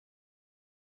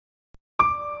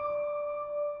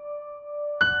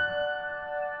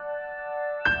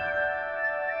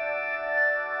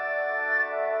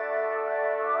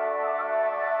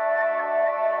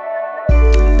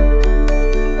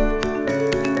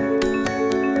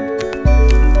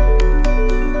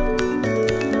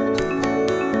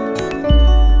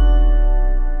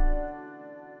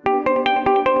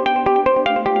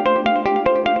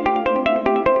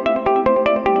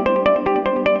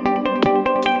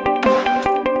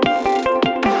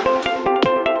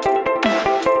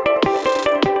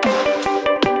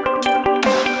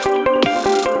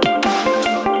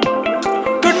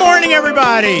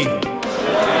everybody?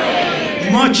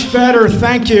 Much better,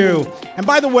 thank you. And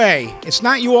by the way, it's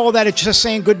not you all that are just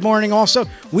saying good morning also.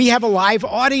 We have a live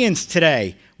audience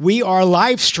today. We are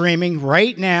live streaming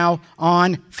right now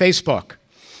on Facebook.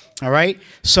 All right?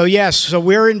 So yes, so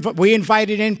we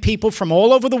invited in people from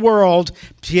all over the world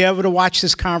to be able to watch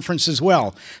this conference as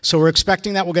well. So we're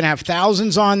expecting that we're going to have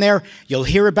thousands on there. You'll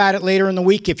hear about it later in the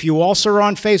week. If you also are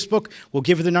on Facebook, we'll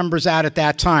give you the numbers out at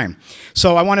that time.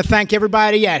 So I want to thank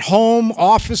everybody at home,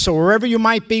 office, or wherever you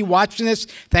might be watching this.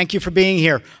 Thank you for being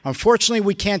here. Unfortunately,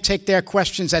 we can't take their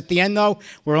questions at the end, though.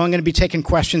 We're only going to be taking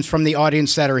questions from the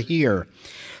audience that are here.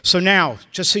 So now,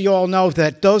 just so you all know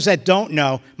that those that don't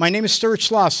know, my name is Stuart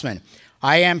Schlossman.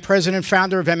 I am president and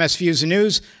founder of MS Views and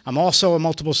News. I'm also a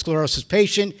multiple sclerosis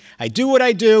patient. I do what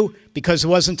I do because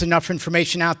there wasn't enough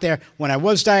information out there when I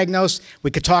was diagnosed. We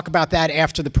could talk about that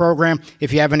after the program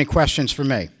if you have any questions for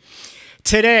me.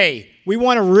 Today, we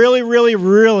want to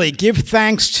really give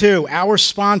thanks to our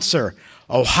sponsor,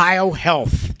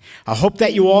 OhioHealth. I hope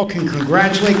that you all can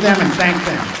congratulate them and thank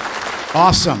them.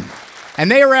 Awesome.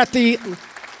 And they are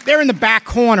they're in the back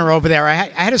corner over there. I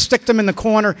had to stick them in the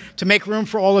corner to make room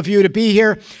for all of you to be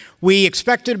here. We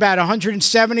expected about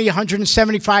 170,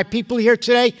 175 people here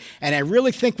today, and I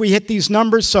really think we hit these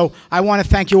numbers, so I want to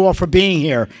thank you all for being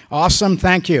here. Awesome,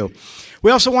 thank you.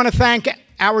 We also want to thank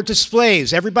our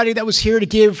displays, everybody that was here to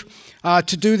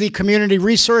do the community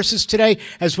resources today,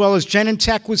 as well as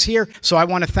Genentech was here, so I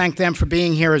want to thank them for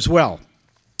being here as well.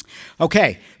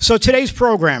 Okay, so today's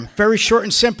program, very short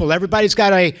and simple. Everybody's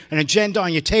got an agenda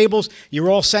on your tables. You're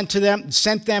all sent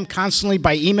them constantly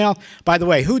by email. By the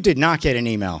way, who did not get an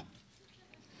email?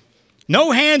 No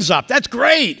hands up. That's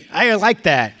great. I like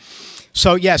that.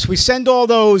 So yes, we send all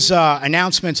those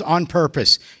announcements on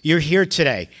purpose. You're here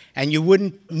today, and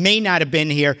you may not have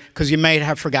been here because you may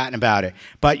have forgotten about it.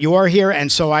 But you are here,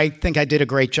 and so I think I did a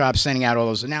great job sending out all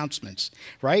those announcements.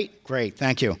 Right? Great.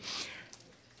 Thank you.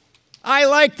 I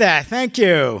like that. Thank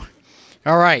you.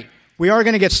 All right. We are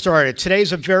going to get started.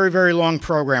 Today's a very long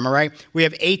program, all right? We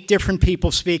have 8 different people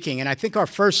speaking, and I think our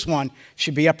first one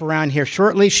should be up around here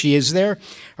shortly. She is there,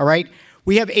 all right?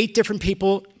 We have 8 different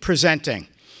people presenting,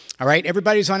 all right?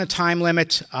 Everybody's on a time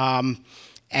limit,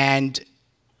 and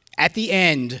at the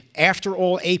end, after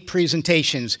all 8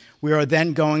 presentations, we are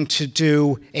then going to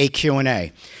do a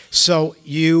Q&A. So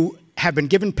you have been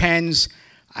given pens.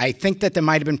 I think that there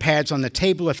might have been pads on the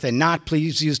table. If they're not,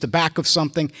 please use the back of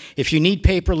something. If you need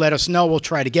paper, let us know. We'll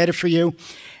try to get it for you.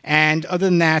 And other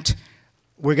than that,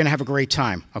 we're going to have a great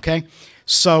time, okay?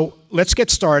 So let's get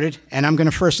started, and I'm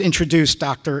going to first introduce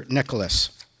Dr. Nicholas.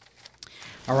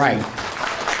 All right.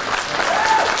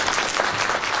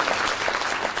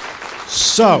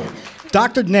 So,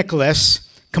 Dr. Nicholas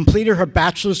completed her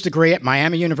bachelor's degree at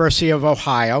Miami University of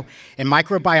Ohio in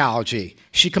microbiology.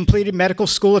 She completed medical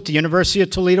school at the University of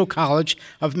Toledo College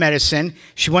of Medicine.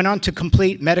 She went on to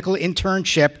complete medical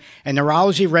internship and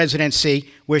neurology residency,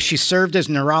 where she served as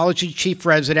neurology chief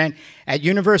resident at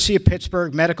University of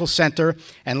Pittsburgh Medical Center,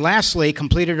 and lastly,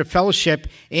 completed a fellowship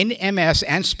in MS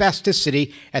and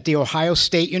spasticity at the Ohio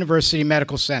State University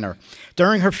Medical Center.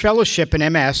 During her fellowship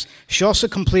in MS, she also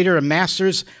completed a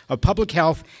Master's of Public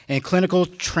Health and Clinical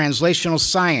Translational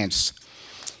Science.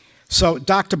 So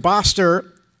Dr. Boster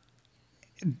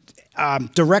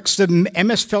directs the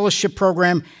MS Fellowship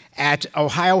Program at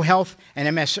OhioHealth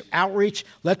and MS Outreach.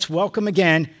 Let's welcome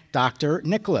again Dr.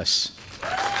 Nicholas.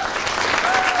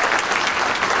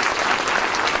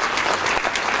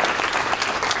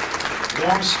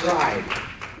 Long stride.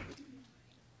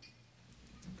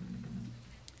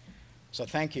 So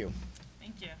thank you.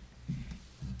 Thank you.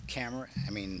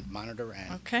 Monitor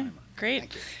and okay, timer.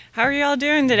 Great. How are you all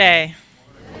doing today?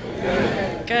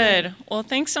 Good. Well,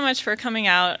 thanks so much for coming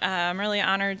out. I'm really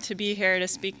honored to be here to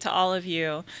speak to all of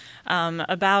you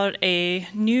about a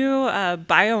new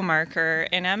biomarker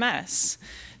in MS.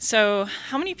 So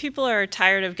how many people are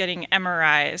tired of getting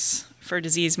MRIs for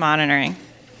disease monitoring?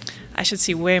 I should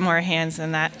see way more hands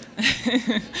than that.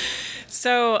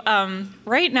 So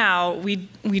right now, we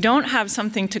don't have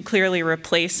something to clearly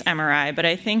replace MRI, but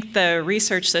I think the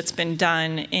research that's been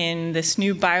done in this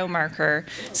new biomarker,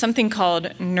 something called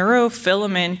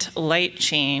NeuroFilament light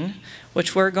chain,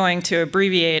 which we're going to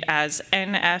abbreviate as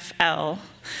NFL,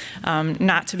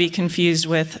 not to be confused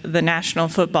with the National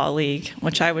Football League,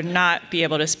 which I would not be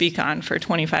able to speak on for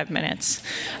 25 minutes.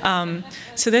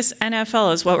 So this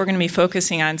NFL is what we're going to be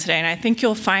focusing on today, and I think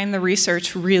you'll find the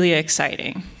research really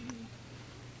exciting.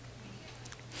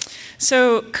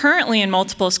 So currently in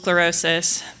multiple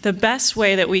sclerosis, the best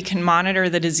way that we can monitor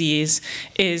the disease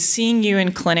is seeing you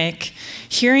in clinic,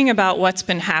 hearing about what's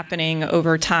been happening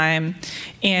over time,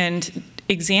 and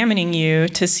examining you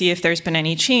to see if there's been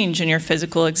any change in your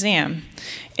physical exam.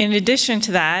 In addition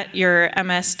to that, your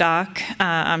MS doc,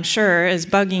 I'm sure, is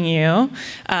bugging you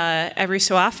every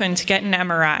so often to get an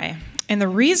MRI. And the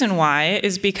reason why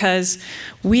is because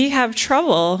we have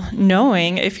trouble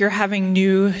knowing if you're having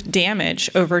new damage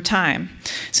over time.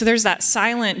 So there's that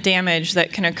silent damage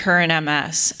that can occur in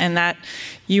MS, and that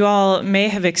you all may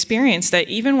have experienced that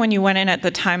even when you went in at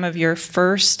the time of your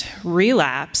first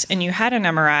relapse and you had an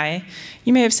MRI,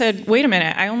 you may have said, wait a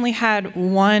minute, I only had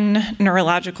one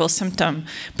neurological symptom,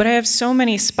 but I have so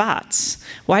many spots.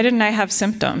 Why didn't I have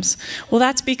symptoms? Well,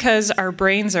 that's because our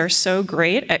brains are so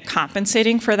great at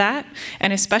compensating for that,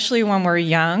 and especially when we're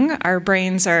young, our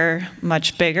brains are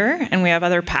much bigger, and we have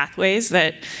other pathways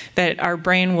that our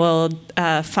brain will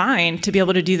find to be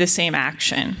able to do the same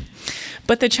action.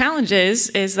 But the challenge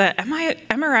is that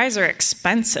MRIs are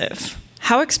expensive.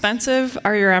 How expensive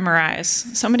are your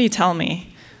MRIs? Somebody tell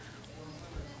me.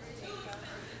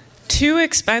 Too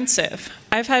expensive.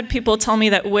 I've had people tell me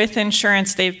that with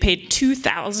insurance they've paid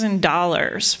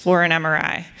 $2,000 for an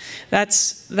MRI.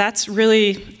 That's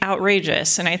really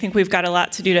outrageous, and I think we've got a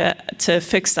lot to do to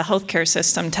fix the healthcare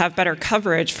system to have better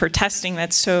coverage for testing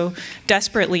that's so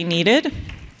desperately needed.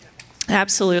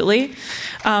 Absolutely.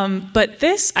 But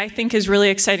this, I think, is really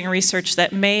exciting research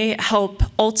that may help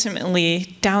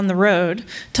ultimately down the road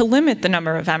to limit the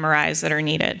number of MRIs that are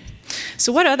needed.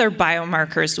 So what other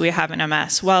biomarkers do we have in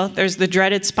MS? Well, there's the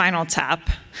dreaded spinal tap.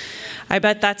 I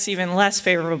bet that's even less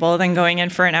favorable than going in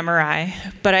for an MRI,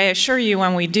 but I assure you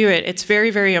when we do it, it's very,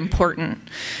 very important.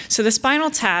 So the spinal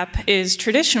tap is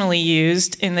traditionally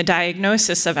used in the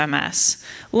diagnosis of MS.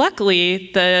 Luckily,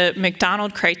 the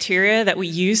McDonald criteria that we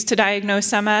use to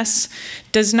diagnose MS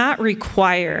does not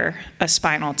require a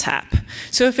spinal tap.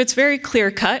 So if it's very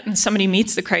clear-cut and somebody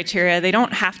meets the criteria, they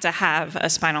don't have to have a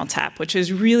spinal tap, which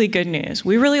is really good news.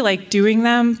 We really like doing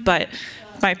them, but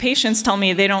my patients tell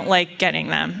me they don't like getting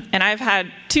them. And I've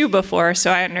had 2 before,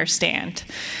 so I understand.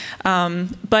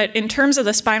 But in terms of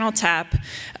the spinal tap,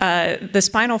 the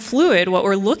spinal fluid, what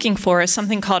we're looking for is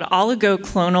something called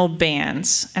oligoclonal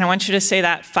bands. And I want you to say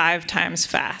that 5 times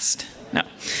fast. No.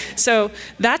 So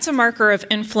that's a marker of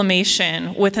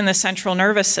inflammation within the central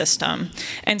nervous system.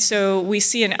 And so we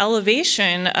see an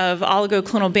elevation of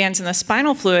oligoclonal bands in the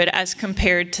spinal fluid as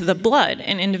compared to the blood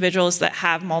in individuals that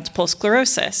have multiple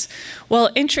sclerosis.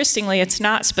 Well, interestingly, it's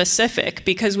not specific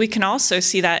because we can also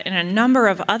see that in a number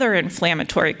of other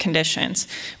inflammatory conditions,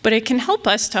 but it can help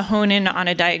us to hone in on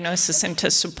a diagnosis and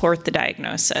to support the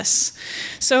diagnosis.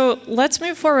 So let's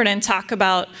move forward and talk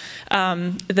about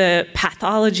the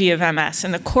pathology of MS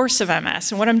and the course of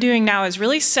MS. And what I'm doing now is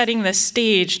really setting the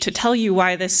stage to tell you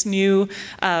why this new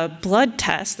blood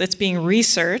test that's being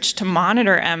researched to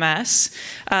monitor MS,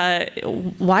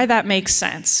 why that makes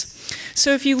sense.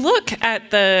 So if you look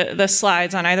at the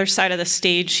slides on either side of the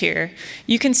stage here,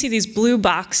 you can see these blue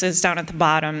boxes down at the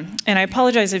bottom. And I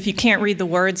apologize if you can't read the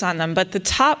words on them, but the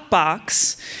top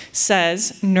box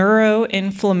says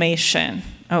neuroinflammation.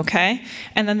 Okay?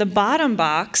 And then the bottom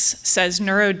box says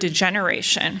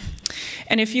neurodegeneration.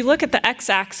 And if you look at the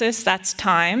x-axis, that's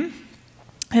time,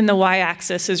 and the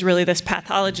y-axis is really this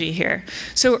pathology here.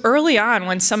 So early on,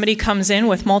 when somebody comes in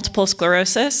with multiple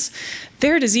sclerosis,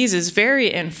 their disease is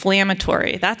very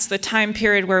inflammatory. That's the time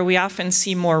period where we often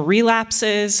see more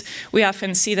relapses. We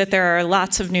often see that there are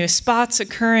lots of new spots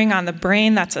occurring on the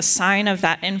brain. That's a sign of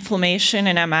that inflammation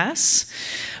in MS.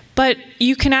 But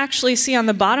you can actually see on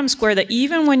the bottom square that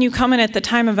even when you come in at the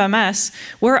time of MS,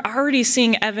 we're already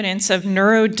seeing evidence of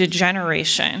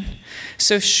neurodegeneration,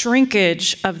 so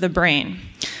shrinkage of the brain.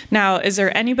 Now, is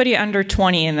there anybody under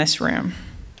 20 in this room?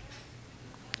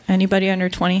 Anybody under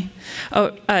 20?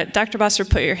 Oh, Dr. Bosser,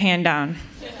 put your hand down.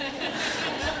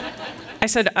 I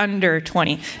said under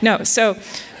 20. No, so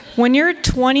when you're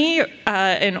 20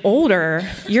 and older,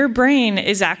 your brain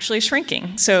is actually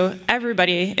shrinking. So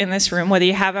everybody in this room, whether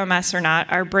you have MS or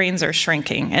not, our brains are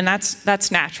shrinking. And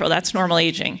that's natural. That's normal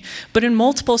aging. But in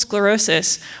multiple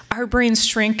sclerosis, our brains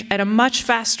shrink at a much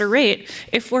faster rate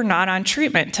if we're not on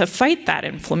treatment to fight that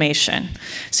inflammation.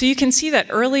 So you can see that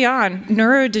early on,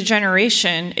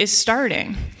 neurodegeneration is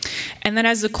starting. And then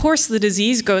as the course of the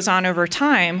disease goes on over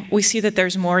time, we see that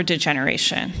there's more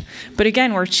degeneration. But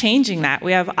again, we're changing that.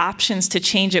 We have options to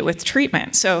change it with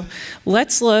treatment. So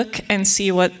let's look and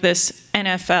see what this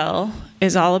NFL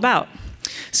is all about.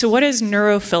 So what is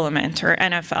NeuroFilament, or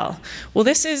NFL? Well,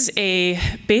 this is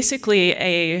basically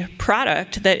a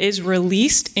product that is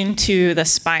released into the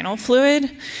spinal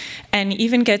fluid, and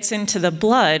even gets into the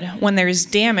blood when there's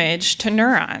damage to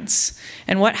neurons.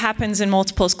 And what happens in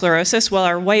multiple sclerosis? Well,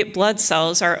 our white blood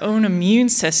cells, our own immune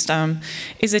system,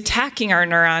 is attacking our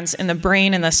neurons in the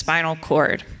brain and the spinal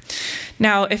cord.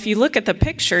 Now, if you look at the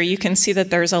picture, you can see that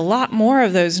there's a lot more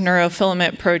of those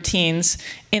neurofilament proteins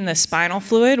in the spinal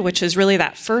fluid, which is really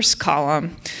that first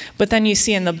column. But then you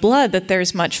see in the blood that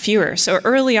there's much fewer. So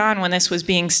early on when this was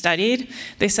being studied,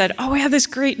 they said, oh, we have this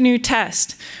great new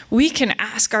test. We can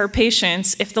ask our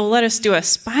patients if they'll let us do a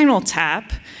spinal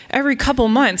tap every couple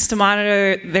months to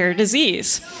monitor their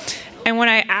disease. And when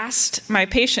I asked my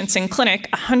patients in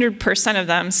clinic, 100% of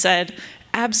them said,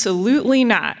 absolutely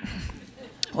not.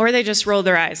 Or they just rolled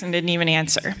their eyes and didn't even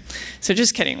answer. So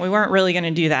just kidding, we weren't really going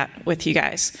to do that with you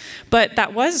guys. But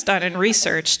that was done in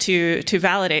research to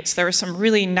validate. So there were some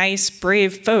really nice,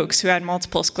 brave folks who had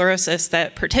multiple sclerosis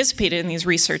that participated in these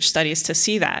research studies to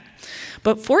see that.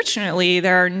 But fortunately,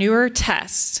 there are newer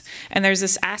tests, and there's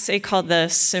this assay called the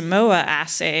Simoa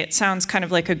assay. It sounds kind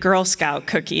of like a Girl Scout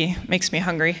cookie, makes me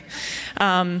hungry.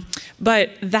 But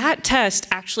that test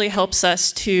actually helps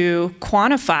us to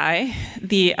quantify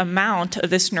the amount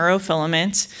of this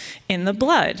neurofilament in the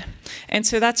blood. And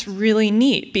so that's really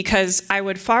neat, because I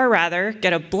would far rather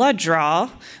get a blood draw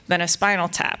than a spinal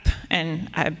tap. And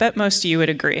I bet most of you would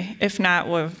agree. If not,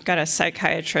 we've got a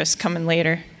psychiatrist coming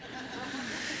later.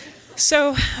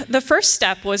 So the first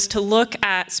step was to look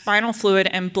at spinal fluid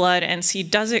and blood and see,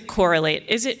 does it correlate?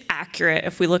 Is it accurate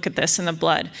if we look at this in the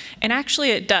blood? And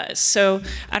actually it does. So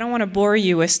I don't want to bore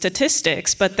you with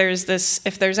statistics, but there's this,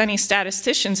 if there's any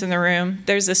statisticians in the room,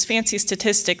 there's this fancy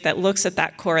statistic that looks at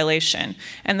that correlation.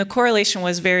 And the correlation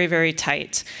was very, very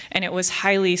tight, and it was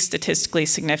highly statistically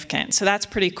significant. So that's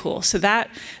pretty cool. So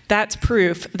that's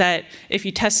proof that if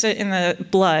you test it in the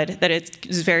blood, that it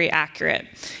is very accurate.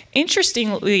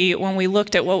 Interestingly, when we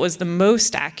looked at what was the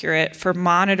most accurate for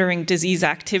monitoring disease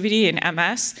activity in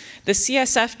MS, the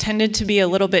CSF tended to be a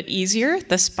little bit easier,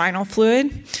 the spinal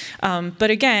fluid. But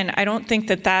again, I don't think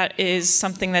that that is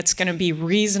something that's going to be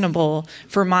reasonable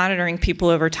for monitoring people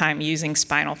over time using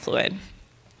spinal fluid.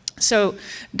 So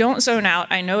don't zone out.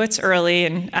 I know it's early,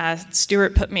 and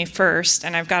Stuart put me first,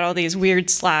 and I've got all these weird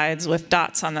slides with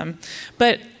dots on them.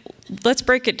 But let's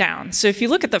break it down. So if you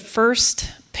look at the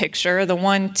first picture, the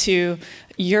one to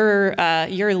your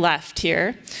left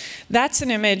here, that's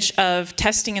an image of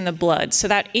testing in the blood. So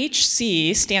that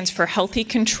HC stands for healthy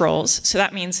controls. So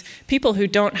that means people who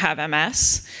don't have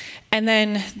MS. And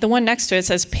then the one next to it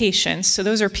says patients. So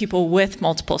those are people with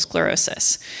multiple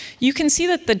sclerosis. You can see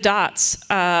that the dots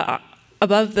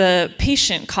above the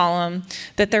patient column,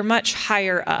 that they're much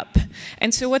higher up.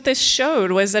 And so what this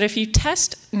showed was that if you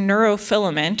test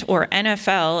neurofilament, or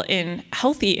NFL, in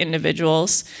healthy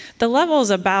individuals, the level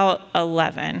is about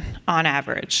 11 on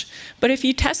average. But if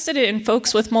you tested it in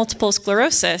folks with multiple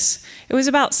sclerosis, it was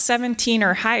about 17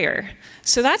 or higher.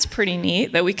 So that's pretty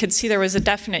neat that we could see there was a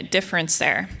definite difference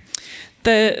there.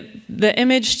 The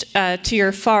image to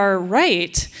your far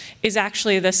right is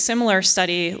actually the similar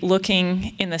study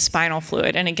looking in the spinal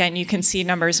fluid. And again, you can see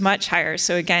numbers much higher.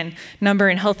 So again, number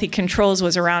in healthy controls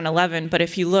was around 11, but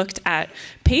if you looked at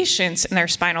patients in their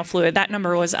spinal fluid, that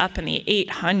number was up in the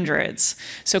 800s.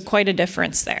 So quite a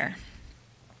difference there.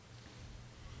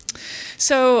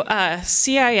 So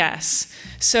CIS,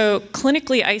 so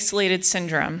clinically isolated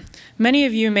syndrome. Many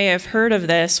of you may have heard of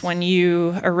this when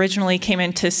you originally came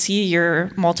in to see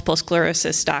your multiple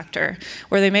sclerosis doctor,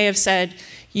 where they may have said,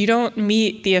 you don't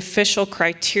meet the official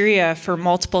criteria for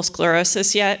multiple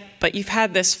sclerosis yet, but you've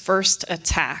had this first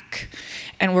attack,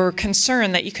 and we're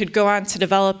concerned that you could go on to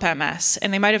develop MS.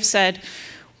 And they might have said,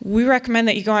 we recommend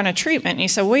that you go on a treatment. And you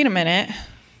said, wait a minute,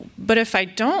 but if I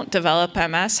don't develop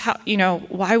MS,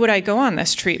 why would I go on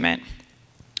this treatment?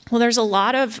 Well, there's a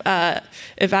lot of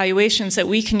evaluations that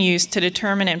we can use to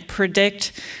determine and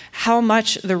predict how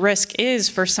much the risk is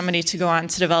for somebody to go on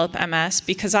to develop MS,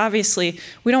 because obviously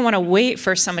we don't want to wait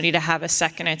for somebody to have a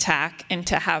second attack and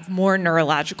to have more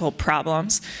neurological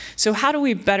problems. So how do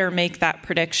we better make that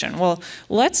prediction? Well,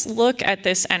 let's look at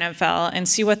this NFL and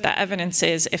see what the evidence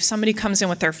is. If somebody comes in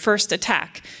with their first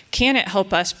attack, can it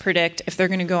help us predict if they're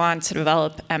going to go on to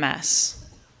develop MS?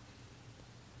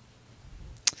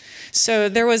 So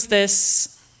there was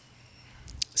this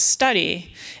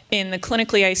study in the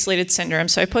clinically isolated syndrome.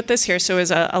 So I put this here. So it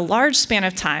was a large span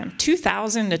of time,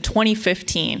 2000 to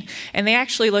 2015. And they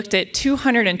actually looked at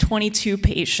 222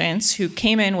 patients who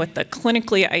came in with the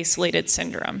clinically isolated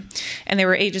syndrome. And they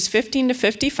were ages 15 to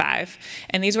 55.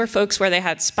 And these were folks where they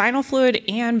had spinal fluid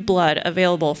and blood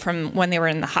available from when they were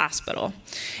in the hospital.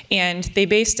 And they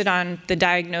based it on the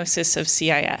diagnosis of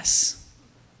CIS.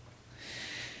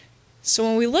 So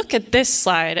when we look at this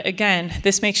slide, again,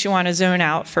 this makes you want to zone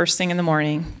out first thing in the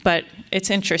morning, but it's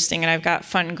interesting, and I've got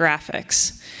fun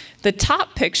graphics. The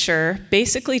top picture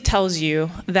basically tells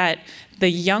you that the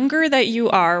younger that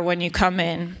you are when you come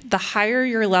in, the higher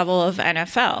your level of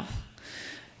NFL.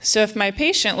 So if my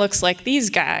patient looks like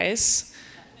these guys,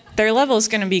 their level is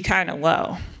going to be kind of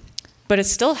low, but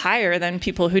it's still higher than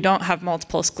people who don't have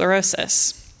multiple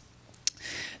sclerosis.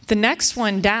 The next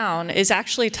one down is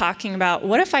actually talking about,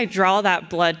 what if I draw that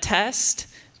blood test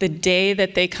the day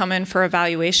that they come in for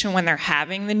evaluation when they're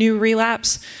having the new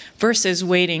relapse versus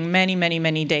waiting many, many,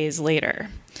 many days later.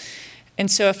 And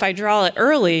so if I draw it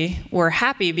early, we're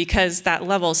happy because that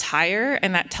level's higher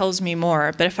and that tells me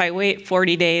more. But if I wait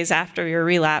 40 days after your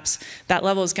relapse, that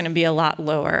level is going to be a lot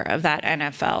lower of that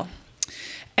NFL.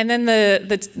 And then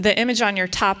the image on your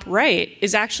top right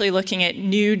is actually looking at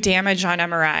new damage on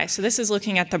MRI. So this is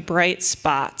looking at the bright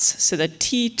spots, so the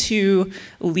T2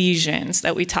 lesions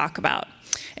that we talk about.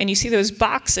 And you see those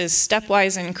boxes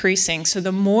stepwise increasing. So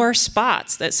the more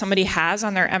spots that somebody has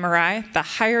on their MRI, the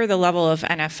higher the level of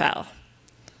NFL.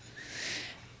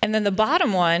 And then the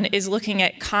bottom one is looking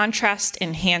at contrast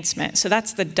enhancement. So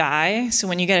that's the dye. So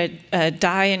when you get a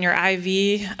dye in your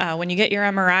IV, when you get your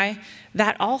MRI,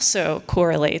 that also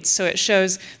correlates. So it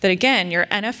shows that, again, your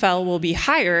NFL will be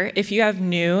higher if you have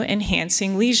new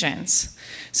enhancing lesions.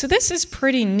 So this is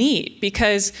pretty neat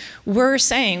because we're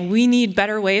saying we need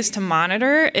better ways to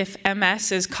monitor if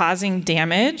MS is causing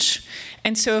damage.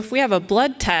 And so if we have a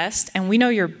blood test and we know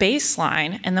your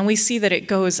baseline and then we see that it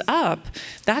goes up,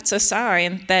 that's a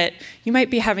sign that you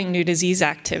might be having new disease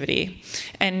activity.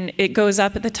 And it goes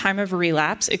up at the time of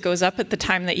relapse, it goes up at the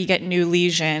time that you get new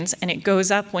lesions, and it goes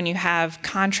up when you have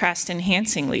contrast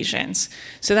enhancing lesions.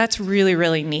 So that's really,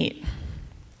 really neat.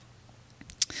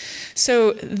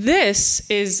 So this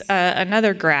is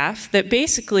another graph that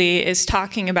basically is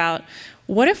talking about,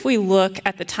 what if we look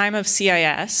at the time of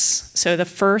CIS, so the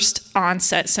first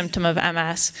onset symptom of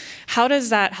MS, how does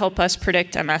that help us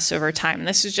predict MS over time?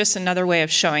 This is just another way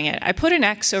of showing it. I put an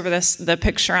X over the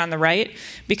picture on the right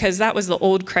because that was the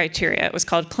old criteria. It was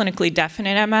called clinically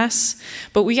definite MS,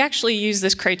 but we actually use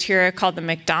this criteria called the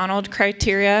McDonald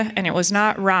criteria, and it was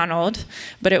not Ronald,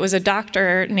 but it was a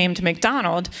doctor named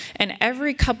McDonald, and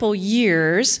every couple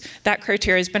years that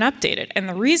criteria has been updated. And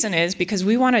the reason is because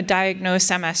we want to diagnose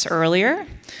MS earlier.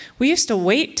 We used to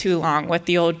wait too long with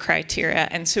the old criteria,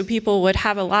 and so people would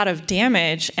have a lot of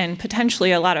damage and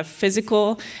potentially a lot of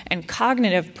physical and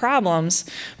cognitive problems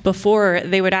before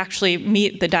they would actually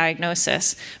meet the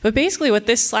diagnosis. But basically what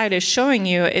this slide is showing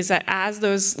you is that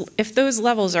if those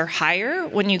levels are higher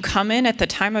when you come in at the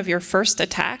time of your first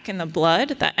attack in the blood,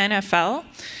 the NFL,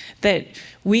 that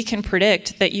we can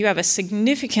predict that you have a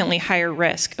significantly higher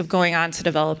risk of going on to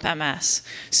develop MS.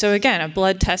 So again, a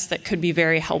blood test that could be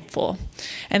very helpful.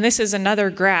 And this is another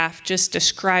graph just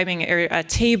describing a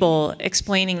table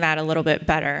explaining that a little bit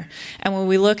better. And when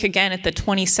we look again at the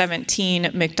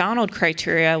 2017 McDonald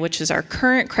criteria, which is our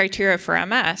current criteria for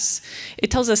MS,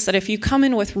 it tells us that if you come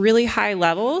in with really high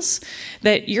levels,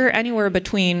 that you're anywhere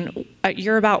between,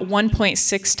 you're about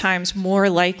 1.6 times more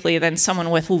likely than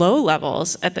someone with low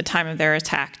levels at the time of their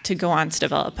attack to go on to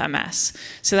develop MS.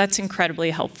 So that's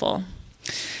incredibly helpful.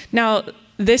 Now,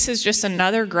 this is just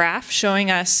another graph showing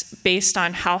us based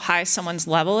on how high someone's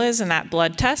level is in that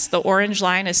blood test. The orange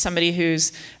line is somebody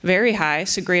who's very high,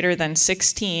 so greater than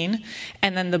 16,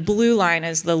 and then the blue line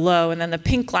is the low, and then the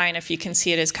pink line, if you can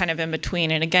see it, is kind of in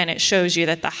between. And again, it shows you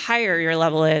that the higher your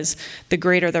level is, the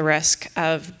greater the risk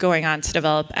of going on to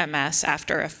develop MS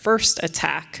after a first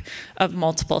attack of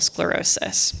multiple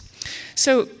sclerosis.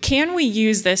 So can we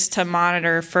use this to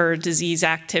monitor for disease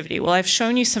activity? Well, I've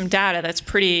shown you some data that's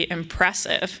pretty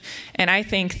impressive, and I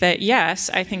think that yes,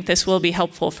 I think this will be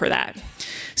helpful for that.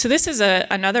 So this is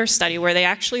another study where they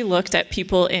actually looked at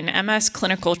people in MS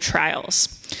clinical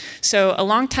trials. So a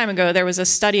long time ago, there was a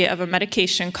study of a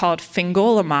medication called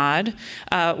fingolimod,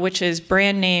 which is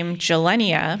brand name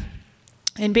Gilenya.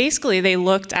 And basically, they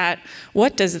looked at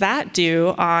what does that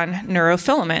do on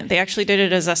NeuroFilament. They actually did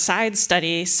it as a side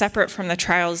study separate from the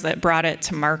trials that brought it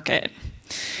to market.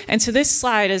 And so this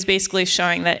slide is basically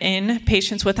showing that in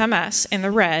patients with MS, in the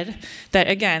red, that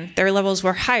again, their levels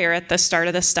were higher at the start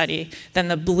of the study than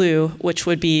the blue, which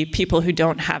would be people who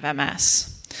don't have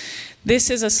MS. This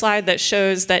is a slide that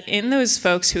shows that in those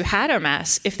folks who had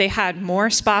MS, if they had more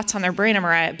spots on their brain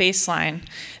MRI at baseline,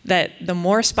 that the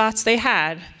more spots they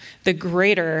had, the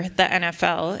greater the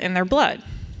NFL in their blood.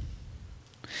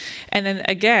 And then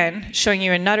again, showing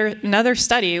you another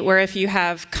study where if you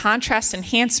have contrast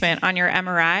enhancement on your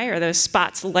MRI or those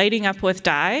spots lighting up with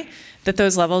dye, that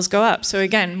those levels go up. So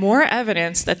again, more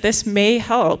evidence that this may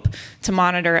help to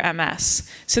monitor MS.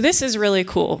 So this is really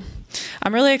cool.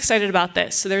 I'm really excited about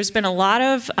this. So there's been a lot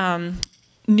of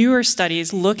newer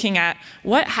studies looking at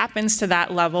what happens to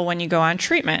that level when you go on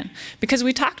treatment. Because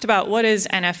we talked about what is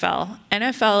NFL.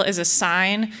 NFL is a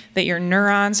sign that your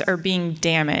neurons are being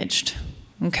damaged.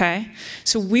 Okay?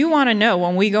 So we want to know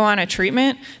when we go on a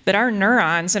treatment that our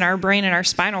neurons in our brain and our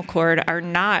spinal cord are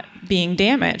not being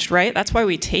damaged, right? That's why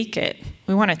we take it.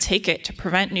 We want to take it to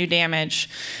prevent new damage.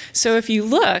 So if you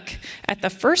look at the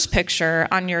first picture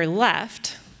on your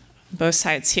left, both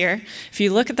sides here, if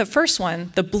you look at the first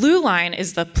one, the blue line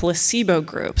is the placebo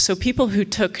group, so people who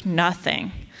took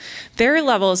nothing. Their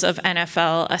levels of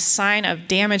NFL, a sign of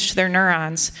damage to their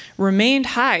neurons, remained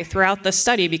high throughout the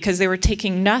study because they were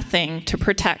taking nothing to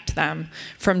protect them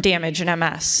from damage in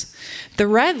MS. The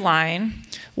red line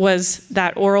was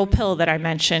that oral pill that I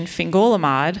mentioned,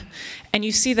 fingolimod, and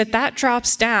you see that that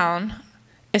drops down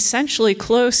essentially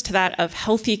close to that of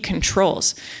healthy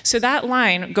controls. So that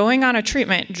line, going on a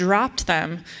treatment, dropped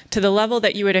them to the level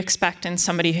that you would expect in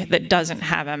somebody that doesn't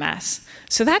have MS.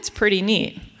 So that's pretty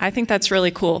neat. I think that's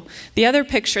really cool. The other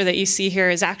picture that you see here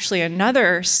is actually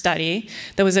another study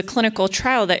that was a clinical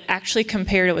trial that actually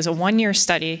compared, it was a 1-year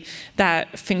study,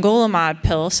 that fingolimod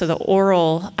pill, so the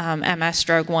oral MS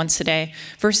drug once a day,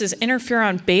 versus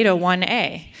interferon beta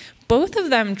 1A. Both of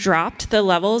them dropped the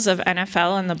levels of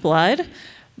NFL in the blood,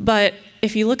 but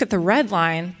if you look at the red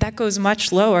line, that goes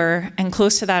much lower and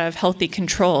close to that of healthy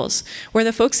controls. Where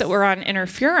the folks that were on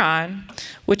interferon,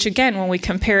 which again, when we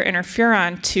compare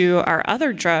interferon to our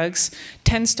other drugs,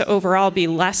 tends to overall be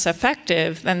less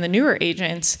effective than the newer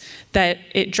agents, that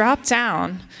it dropped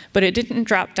down, but it didn't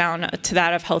drop down to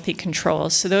that of healthy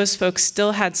controls. So those folks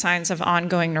still had signs of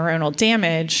ongoing neuronal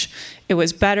damage. It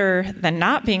was better than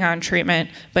not being on treatment,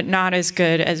 but not as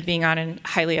good as being on a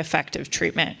highly effective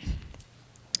treatment.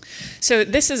 So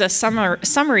this is a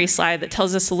summary slide that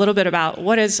tells us a little bit about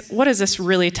what does this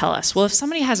really tell us? Well, if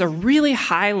somebody has a really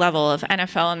high level of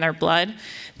NFL in their blood,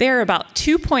 they are about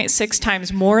 2.6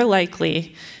 times more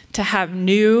likely to have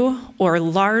new or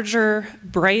larger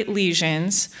bright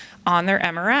lesions on their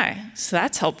MRI. So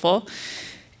that's helpful.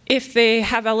 If they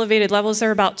have elevated levels,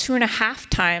 they're about 2.5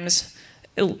 times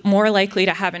more likely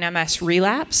to have an MS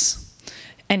relapse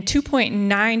and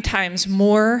 2.9 times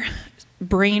more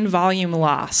brain volume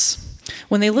loss.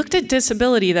 When they looked at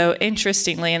disability, though,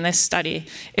 interestingly, in this study,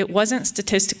 it wasn't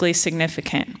statistically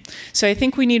significant. So I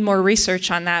think we need more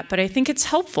research on that, but I think it's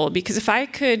helpful because if I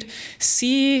could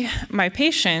see my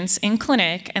patients in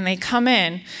clinic and they come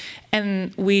in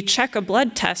and we check a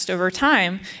blood test over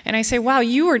time, and I say, wow,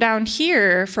 you were down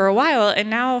here for a while, and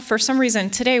now for some reason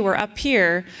today we're up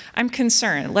here, I'm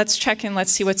concerned. Let's check in,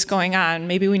 let's see what's going on.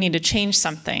 Maybe we need to change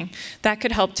something. That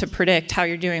could help to predict how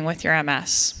you're doing with your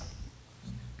MS.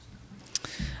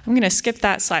 I'm going to skip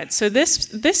that slide. So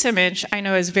this image I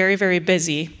know is very, very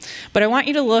busy, but I want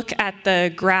you to look at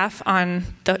the graph on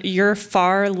your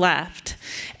far left.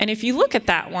 And if you look at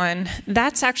that one,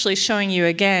 that's actually showing you,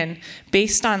 again,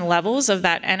 based on levels of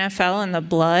that NFL in the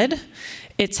blood,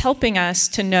 it's helping us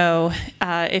to know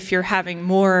if you're having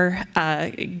more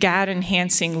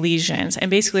GAD-enhancing lesions. And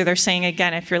basically they're saying,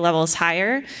 again, if your level is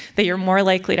higher, that you're more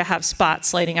likely to have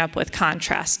spots lighting up with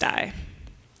contrast dye.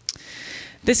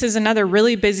 This is another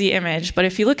really busy image, but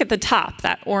if you look at the top,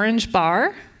 that orange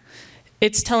bar,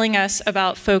 it's telling us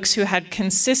about folks who had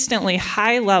consistently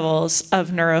high levels of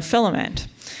NeuroFilament.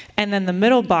 And then the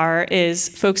middle bar is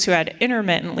folks who had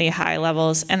intermittently high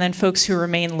levels, and then folks who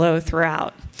remain low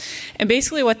throughout. And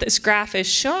basically what this graph is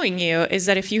showing you is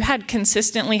that if you had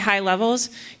consistently high levels,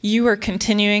 you were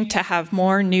continuing to have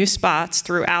more new spots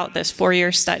throughout this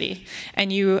 4-year study.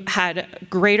 And you had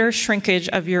greater shrinkage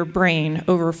of your brain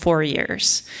over 4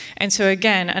 years. And so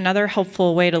again, another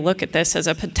helpful way to look at this as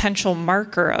a potential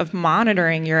marker of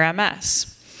monitoring your MS.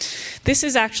 This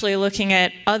is actually looking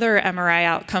at other MRI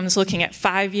outcomes, looking at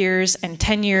 5 years and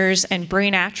 10 years and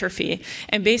brain atrophy.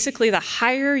 And basically, the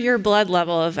higher your blood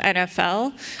level of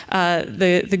NFL,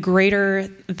 the greater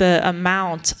the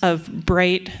amount of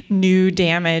bright new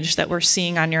damage that we're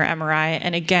seeing on your MRI.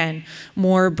 And again,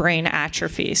 more brain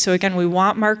atrophy. So again, we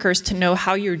want markers to know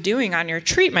how you're doing on your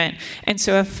treatment. And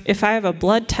so if I have a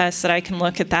blood test that I can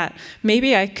look at that,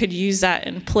 maybe I could use that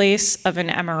in place of an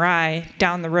MRI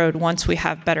down the road once we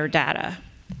have better data.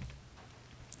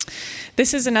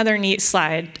 This is another neat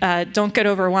slide. Don't get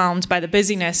overwhelmed by the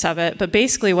busyness of it, but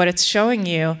basically what it's showing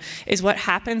you is what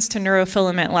happens to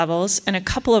neurofilament levels in a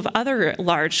couple of other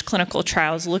large clinical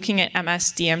trials looking at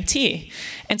MS-DMT.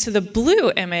 And so the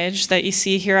blue image that you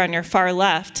see here on your far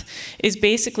left is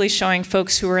basically showing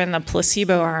folks who are in the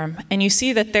placebo arm. And you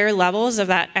see that their levels of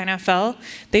that NFL,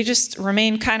 they just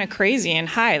remain kind of crazy and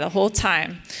high the whole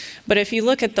time. But if you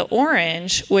look at the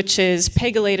orange, which is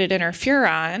pegylated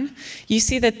interferon, you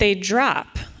see that they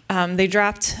drop. They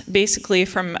dropped basically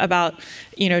from about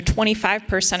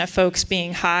 25% of folks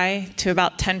being high to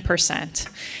about 10%.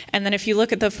 And then if you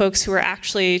look at the folks who are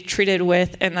actually treated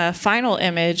with, in the final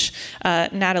image,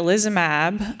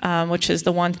 natalizumab, which is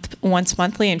the once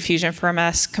monthly infusion for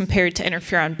MS, compared to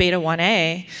interferon beta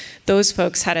 1A, those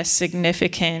folks had a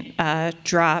significant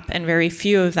drop, and very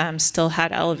few of them still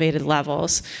had elevated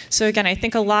levels. So again, I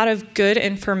think a lot of good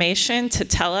information to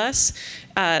tell us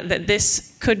that this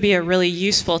could be a really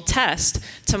useful test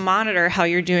to monitor how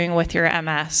you're doing with your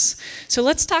MS. So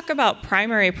let's talk about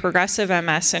primary progressive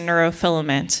MS and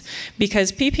neurofilament,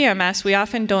 because PPMS, we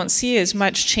often don't see as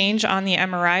much change on the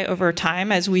MRI over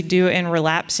time as we do in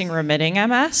relapsing remitting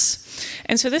MS.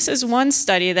 And so this is one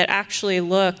study that actually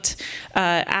looked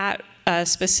at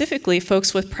specifically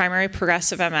folks with primary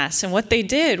progressive MS. And what they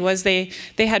did was they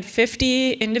had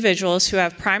 50 individuals who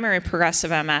have primary progressive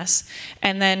MS,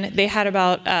 and then they had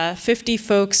about 50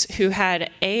 folks who had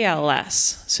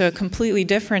ALS, so a completely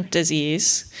different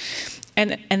disease.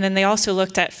 And then they also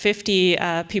looked at 50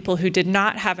 people who did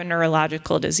not have a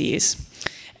neurological disease.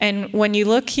 And when you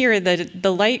look here,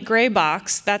 the light gray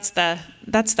box, that's the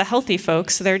healthy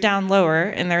folks. So they're down lower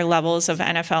in their levels of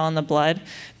NFL in the blood.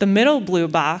 The middle blue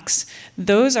box,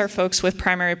 those are folks with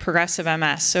primary progressive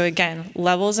MS. So again,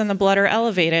 levels in the blood are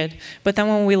elevated. But then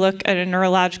when we look at a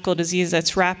neurological disease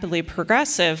that's rapidly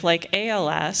progressive, like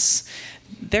ALS,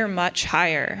 they're much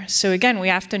higher. So again, we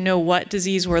have to know what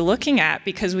disease we're looking at,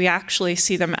 because we actually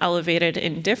see them elevated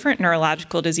in different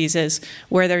neurological diseases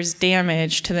where there's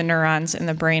damage to the neurons in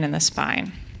the brain and the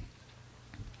spine.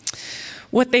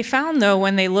 What they found, though,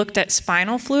 when they looked at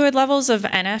spinal fluid levels of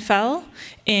NFL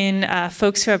in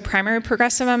folks who have primary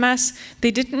progressive MS,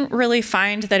 they didn't really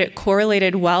find that it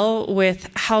correlated well with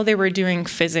how they were doing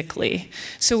physically.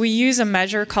 So we use a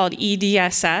measure called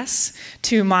EDSS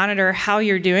to monitor how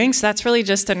you're doing. So that's really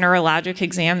just a neurologic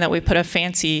exam that we put a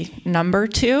fancy number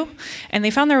to. And they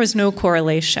found there was no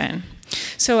correlation.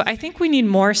 So I think we need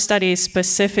more studies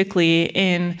specifically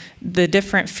in the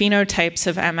different phenotypes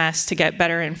of MS to get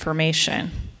better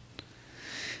information.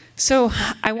 So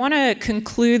I want to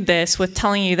conclude this with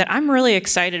telling you that I'm really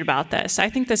excited about this. I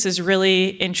think this is really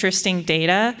interesting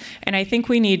data, and I think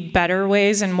we need better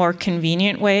ways and more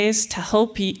convenient ways to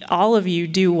help all of you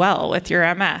do well with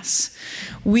your MS.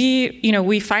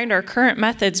 We find our current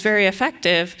methods very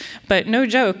effective, but no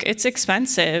joke, it's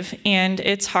expensive and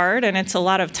it's hard, and it's a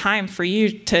lot of time for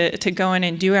you to go in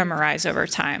and do MRIs over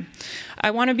time. I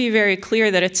want to be very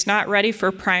clear that it's not ready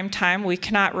for prime time. We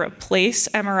cannot replace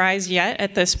MRIs yet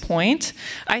at this point.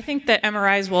 I think that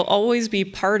MRIs will always be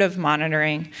part of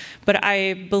monitoring, but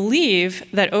I believe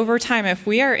that over time, if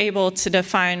we are able to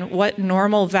define what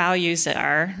normal values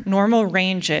are, normal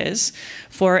ranges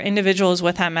for individuals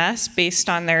with MS based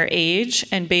on their age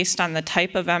and based on the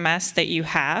type of MS that you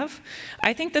have,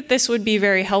 I think that this would be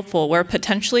very helpful, where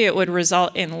potentially it would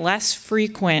result in less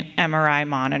frequent MRI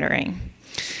monitoring.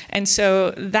 And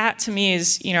so that, to me,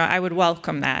 is, I would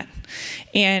welcome that.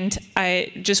 And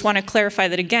I just want to clarify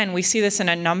that, again, we see this in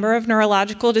a number of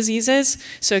neurological diseases.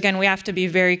 So again, we have to be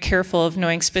very careful of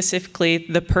knowing specifically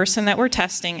the person that we're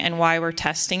testing and why we're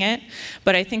testing it.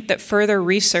 But I think that further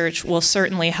research will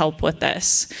certainly help with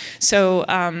this. So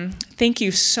thank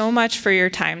you so much for your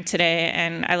time today,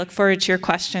 and I look forward to your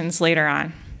questions later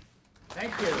on.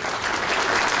 Thank you.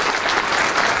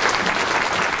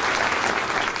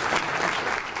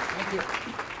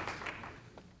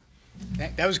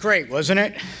 That was great, wasn't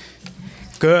it?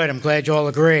 Good, I'm glad you all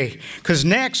agree. Because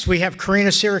next we have Carina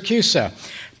Siracusa.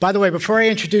 By the way, before I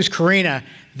introduce Carina,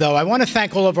 though, I want to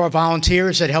thank all of our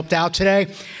volunteers that helped out today.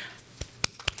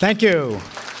 Thank you.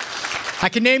 I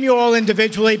can name you all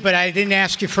individually, but I didn't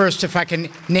ask you first if I can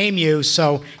name you,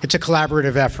 so it's a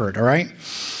collaborative effort, all right?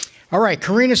 All right,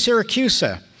 Carina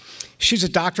Siracusa. She's a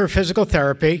doctor of physical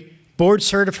therapy,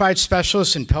 board-certified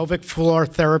specialist in pelvic floor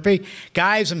therapy.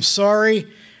 Guys, I'm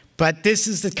sorry, but this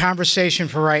is the conversation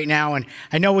for right now, and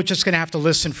I know we're just going to have to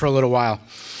listen for a little while.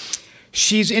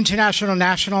 She's international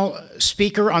national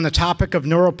speaker on the topic of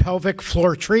neuropelvic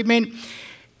floor treatment.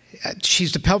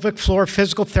 She's the pelvic floor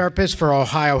physical therapist for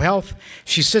OhioHealth.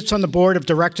 She sits on the board of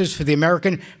directors for the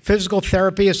American Physical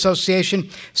Therapy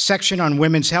Association section on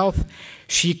women's health.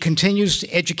 She continues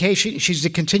education. She's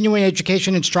the continuing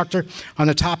education instructor on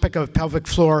the topic of pelvic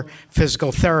floor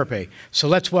physical therapy. So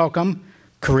let's welcome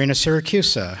Carina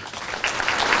Siracusa.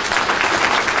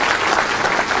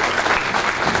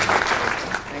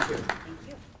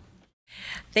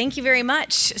 Thank you very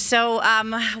much. So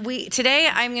today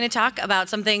I'm going to talk about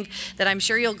something that I'm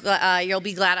sure you'll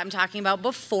be glad I'm talking about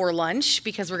before lunch,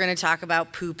 because we're going to talk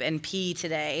about poop and pee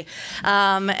today,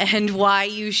 and why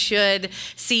you should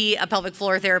see a pelvic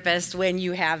floor therapist when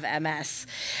you have MS.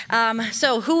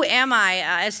 So who am I?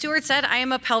 As Stuart said, I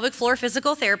am a pelvic floor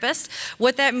physical therapist.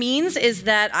 What that means is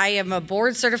that I am a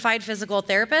board certified physical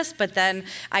therapist, but then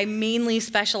I mainly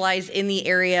specialize in the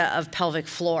area of pelvic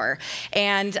floor.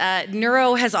 And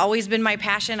neuro has always been my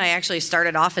passion. I actually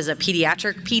started off as a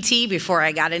pediatric PT before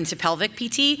I got into pelvic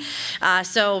PT.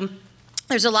 So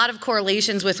there's a lot of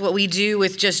correlations with what we do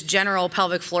with just general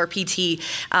pelvic floor PT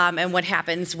and what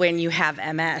happens when you have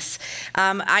MS.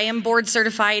 I am board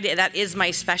certified. That is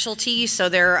my specialty. So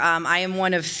I am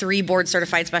one of 3 board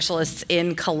certified specialists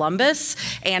in Columbus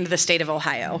and the state of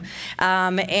Ohio.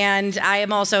 And I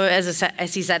am also,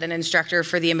 as he said, an instructor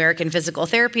for the American Physical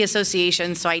Therapy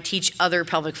Association. So I teach other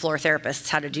pelvic floor therapists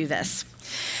how to do this.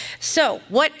 So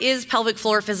what is pelvic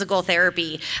floor physical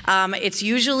therapy? It's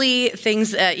usually things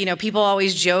that, people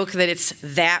always joke that it's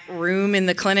that room in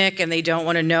the clinic and they don't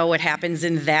want to know what happens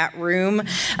in that room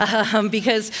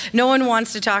because no one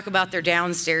wants to talk about their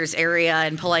downstairs area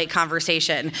in polite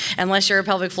conversation unless you're a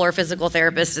pelvic floor physical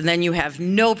therapist, and then you have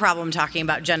no problem talking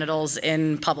about genitals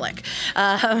in public.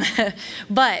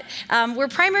 But we're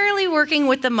primarily working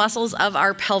with the muscles of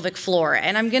our pelvic floor,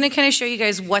 and I'm going to kind of show you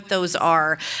guys what those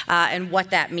are and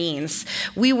what that means.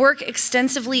 We work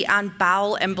extensively on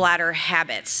bowel and bladder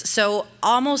habits. So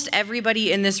almost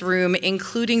everybody in this room,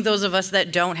 including those of us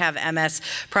that don't have MS,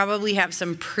 probably have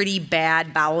some pretty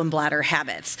bad bowel and bladder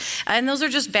habits. And those are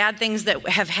just bad things that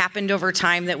have happened over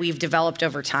time, that we've developed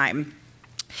over time.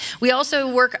 We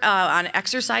also work on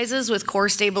exercises with core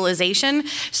stabilization.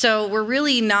 So we're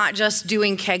really not just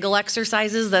doing Kegel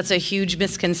exercises. That's a huge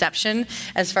misconception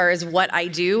as far as what I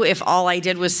do. If all I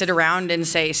did was sit around and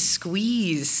say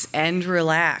squeeze and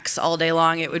relax all day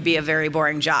long, it would be a very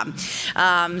boring job.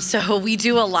 So we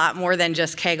do a lot more than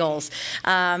just Kegels.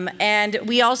 And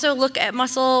we also look at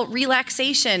muscle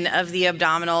relaxation of the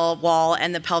abdominal wall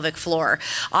and the pelvic floor.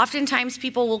 Oftentimes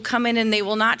people will come in and they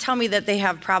will not tell me that they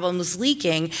have problems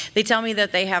leaking. They tell me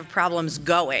that they have problems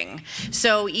going.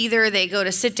 So either they go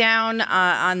to sit down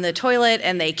on the toilet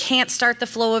and they can't start the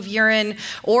flow of urine,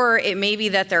 or it may be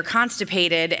that they're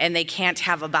constipated and they can't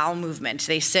have a bowel movement.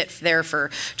 They sit there for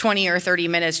 20 or 30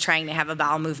 minutes trying to have a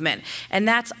bowel movement. And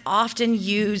that's often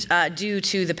due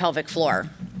to the pelvic floor.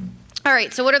 All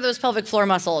right, so what are those pelvic floor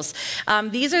muscles?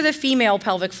 These are the female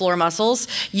pelvic floor muscles.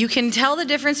 You can tell the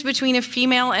difference between a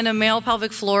female and a male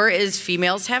pelvic floor is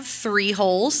females have 3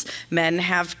 holes, men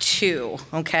have 2,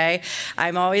 okay?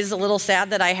 I'm always a little sad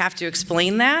that I have to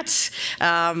explain that,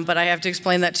 but I have to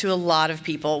explain that to a lot of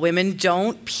people. Women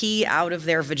don't pee out of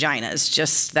their vaginas,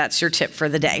 just that's your tip for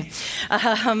the day.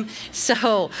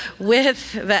 So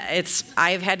with that,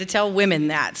 I've had to tell women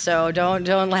that, so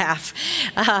don't laugh.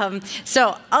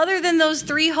 So other than those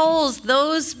 3 holes,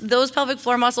 those pelvic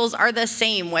floor muscles are the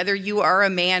same whether you are a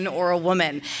man or a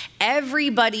woman.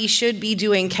 Everybody should be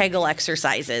doing Kegel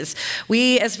exercises.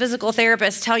 We as physical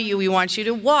therapists tell you we want you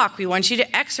to walk, we want you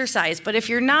to exercise, but if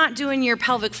you're not doing your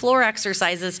pelvic floor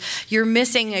exercises, you're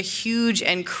missing a huge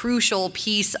and crucial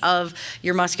piece of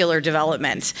your muscular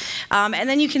development. And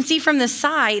then you can see from the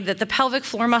side that the pelvic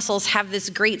floor muscles have this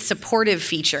great supportive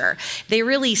feature. They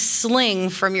really sling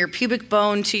from your pubic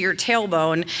bone to your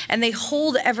tailbone, and they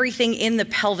hold everything in the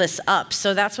pelvis up.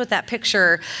 So that's what that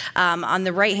picture on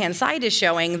the right-hand side is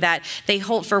showing, that they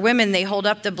hold, for women, they hold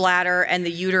up the bladder and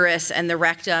the uterus and the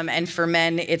rectum, and for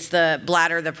men, it's the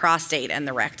bladder, the prostate, and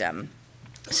the rectum.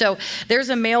 So there's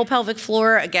a male pelvic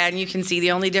floor. Again, you can see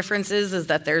the only difference is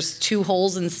that there's 2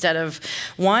 holes instead of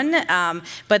 1,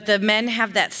 but the men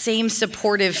have that same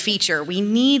supportive feature. We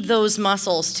need those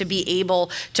muscles to be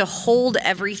able to hold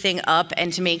everything up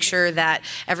and to make sure that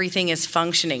everything is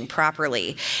functioning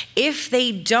properly. If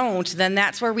they don't, then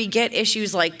that's where we get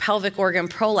issues like pelvic organ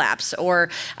prolapse, or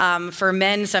for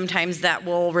men, sometimes that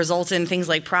will result in things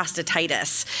like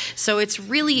prostatitis. So it's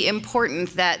really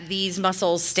important that these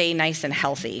muscles stay nice and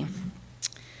healthy.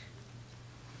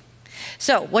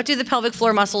 So what do the pelvic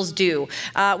floor muscles do?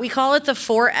 We call it the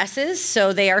 4 S's.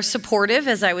 So they are supportive,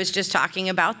 as I was just talking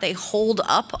about. They hold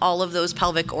up all of those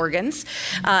pelvic organs.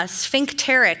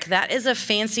 Sphincteric, that is a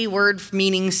fancy word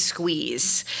meaning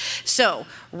squeeze. So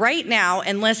right now,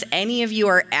 unless any of you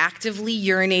are actively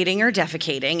urinating or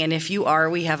defecating, and if you are,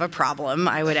 we have a problem,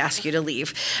 I would ask you to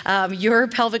leave, your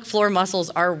pelvic floor muscles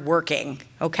are working,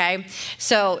 okay?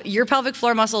 So your pelvic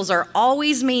floor muscles are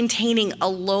always maintaining a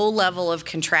low level of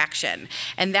contraction,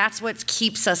 and that's what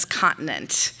keeps us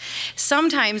continent.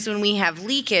 Sometimes when we have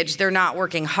leakage, they're not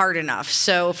working hard enough.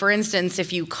 So for instance,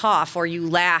 if you cough or you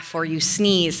laugh or you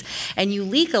sneeze and you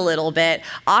leak a little bit,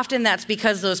 often that's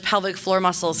because those pelvic floor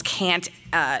muscles can't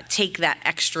take that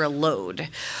extra load.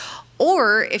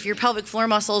 Or if your pelvic floor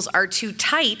muscles are too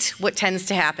tight, what tends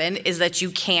to happen is that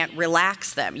you can't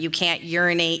relax them. You can't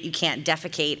urinate, you can't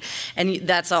defecate, and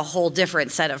that's a whole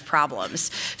different set of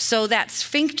problems. So that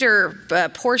sphincter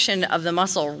portion of the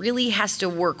muscle really has to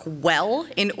work well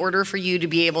in order for you to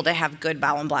be able to have good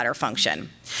bowel and bladder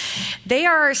function. They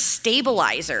are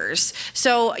stabilizers.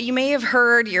 So you may have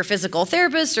heard your physical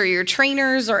therapist or your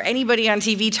trainers or anybody on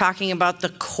TV talking about the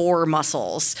core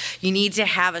muscles. You need to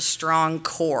have a strong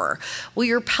core. Well,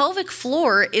 your pelvic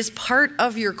floor is part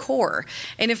of your core.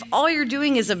 And if all you're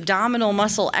doing is abdominal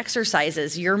muscle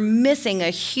exercises, you're missing a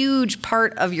huge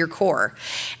part of your core.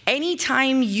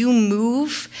 Anytime you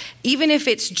move, even if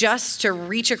it's just to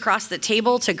reach across the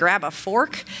table to grab a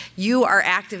fork, you are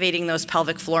activating those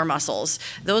pelvic floor muscles.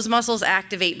 Those muscles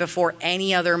activate before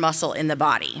any other muscle in the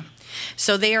body.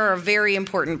 So they are a very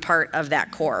important part of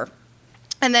that core.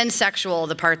 And then sexual,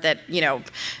 the part that, you know,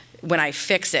 when I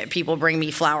fix it, people bring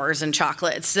me flowers and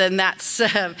chocolates, and that's,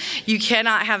 you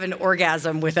cannot have an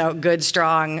orgasm without good,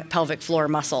 strong pelvic floor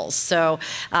muscles. So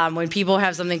when people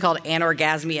have something called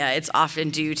anorgasmia, it's often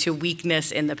due to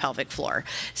weakness in the pelvic floor.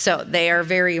 So they are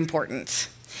very important.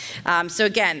 So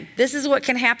again, this is what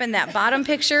can happen, that bottom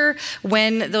picture,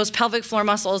 when those pelvic floor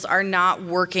muscles are not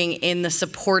working in the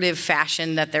supportive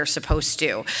fashion that they're supposed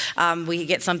to. We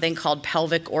get something called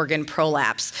pelvic organ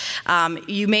prolapse.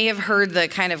 You may have heard the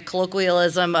kind of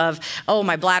colloquialism of, oh,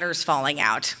 my bladder's falling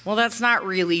out. Well, that's not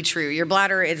really true. Your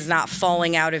bladder is not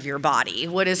falling out of your body.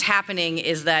 What is happening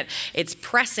is that it's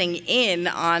pressing in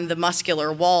on the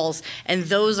muscular walls, and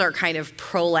those are kind of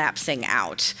prolapsing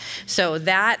out. So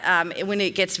that, when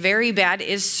it gets very bad,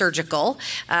 is surgical,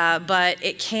 but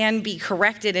it can be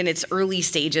corrected in its early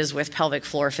stages with pelvic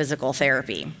floor physical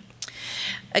therapy.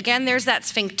 Again, there's that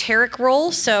sphincteric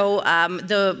role. So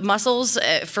the muscles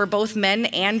for both men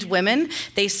and women,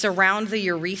 they surround the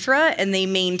urethra and they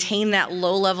maintain that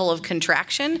low level of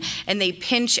contraction and they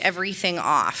pinch everything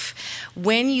off.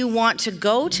 When you want to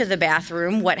go to the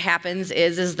bathroom, what happens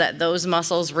is that those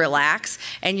muscles relax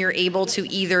and you're able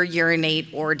to either urinate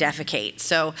or defecate.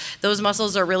 So those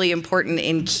muscles are really important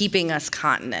in keeping us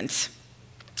continent.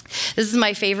 This is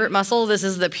my favorite muscle. This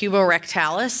is the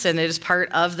puborectalis, and it is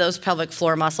part of those pelvic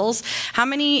floor muscles. How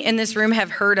many in this room have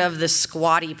heard of the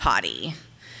squatty potty?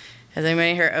 Has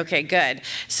anybody heard? Okay, good.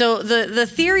 So the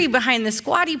theory behind the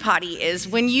squatty potty is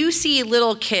when you see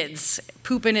little kids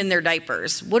pooping in their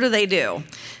diapers, what do?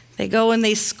 They go and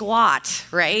they squat,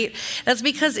 right? That's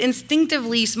because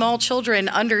instinctively small children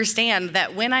understand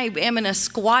that when I am in a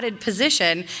squatted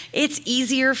position, it's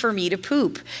easier for me to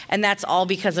poop, and that's all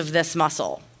because of this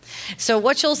muscle. So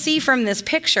what you'll see from this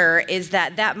picture is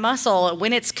that that muscle,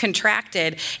 when it's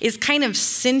contracted, is kind of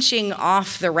cinching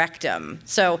off the rectum.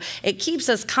 So it keeps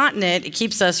us continent, it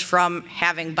keeps us from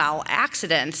having bowel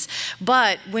accidents,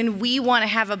 but when we want to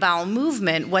have a bowel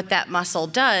movement, what that muscle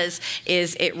does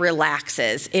is it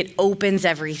relaxes, it opens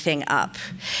everything up.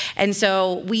 And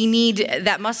so we need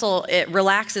that muscle, it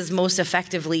relaxes most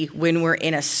effectively when we're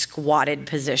in a squatted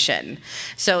position.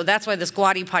 So that's why the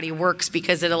squatty potty works,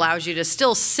 because it allows you to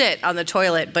still sit on the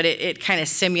toilet, but it kind of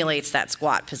simulates that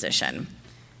squat position.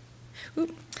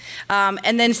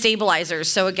 And then stabilizers.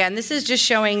 So again, this is just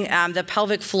showing the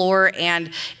pelvic floor and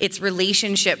its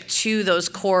relationship to those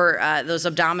core, those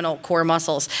abdominal core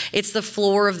muscles. It's the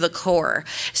floor of the core.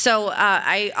 So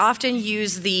I often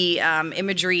use the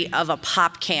imagery of a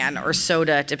pop can or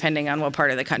soda, depending on what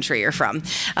part of the country you're from.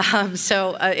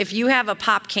 So if you have a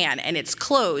pop can and it's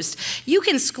closed, you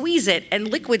can squeeze it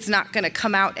and liquid's not going to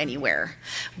come out anywhere.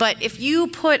 But if you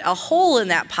put a hole in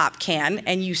that pop can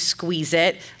and you squeeze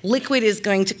it, liquid is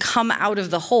going to come out of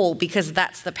the hole because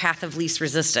that's the path of least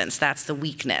resistance. That's the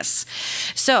weakness.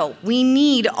 So we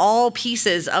need all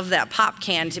pieces of that pop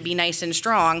can to be nice and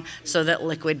strong so that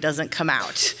liquid doesn't come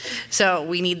out. So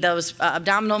we need those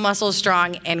abdominal muscles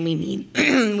strong, and we need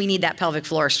we need that pelvic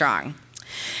floor strong.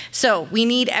 So we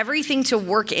need everything to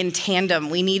work in tandem.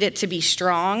 We need it to be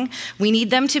strong. We need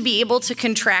them to be able to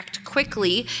contract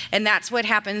quickly, and that's what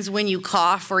happens when you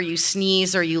cough or you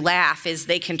sneeze or you laugh, is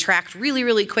they contract really,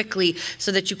 really quickly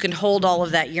so that you can hold all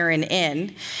of that urine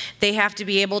in. They have to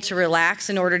be able to relax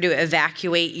in order to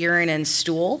evacuate urine and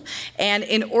stool. And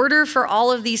in order for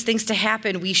all of these things to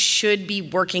happen, we should be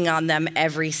working on them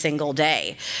every single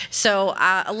day. So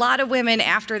a lot of women,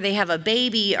 after they have a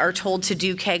baby, are told to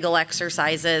do Kegel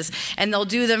exercises, and they'll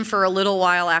do them for a little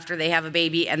while after they have a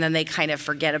baby, and then they kind of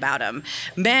forget about them.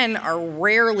 Men are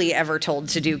rarely ever told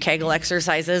to do Kegel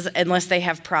exercises unless they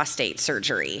have prostate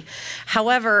surgery.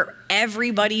 However,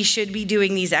 everybody should be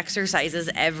doing these exercises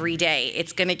every day.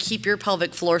 It's going to keep your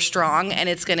pelvic floor strong, and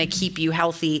it's going to keep you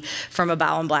healthy from a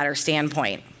bowel and bladder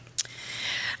standpoint.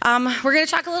 We're going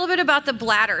to talk a little bit about the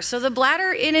bladder. So the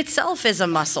bladder in itself is a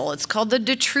muscle. It's called the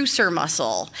detrusor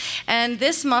muscle. And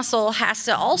this muscle has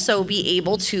to also be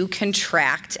able to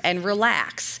contract and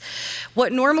relax.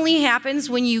 What normally happens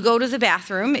when you go to the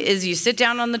bathroom is you sit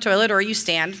down on the toilet or you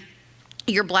stand.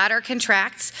 Your bladder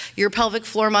contracts, your pelvic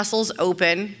floor muscles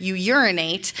open, you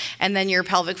urinate, and then your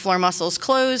pelvic floor muscles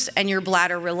close and your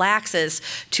bladder relaxes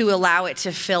to allow it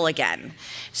to fill again.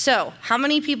 So, how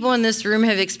many people in this room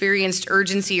have experienced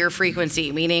urgency or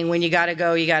frequency, meaning when you gotta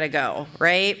go,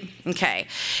 right? Okay,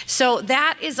 so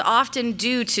that is often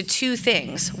due to two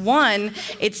things. One,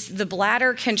 it's the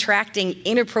bladder contracting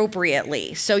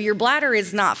inappropriately. So your bladder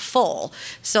is not full.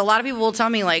 So a lot of people will tell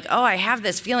me like, oh, I have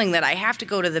this feeling that I have to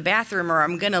go to the bathroom or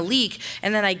I'm gonna leak,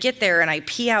 and then I get there and I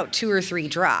pee out 2 or 3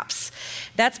 drops.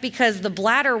 That's because the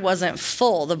bladder wasn't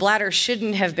full. The bladder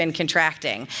shouldn't have been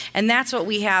contracting. And that's what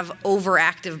we have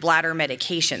overactive bladder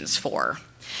medications for.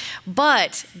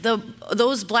 But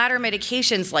those bladder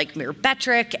medications like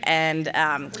Myrbetriq and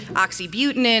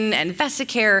oxybutynin and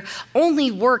Vesicare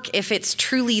only work if it's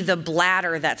truly the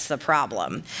bladder that's the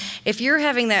problem. If you're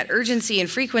having that urgency and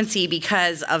frequency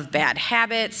because of bad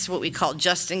habits, what we call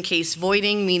just-in-case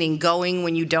voiding, meaning going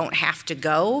when you don't have to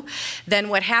go, then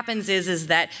what happens is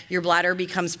that your bladder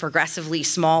becomes progressively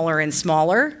smaller and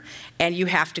smaller, and you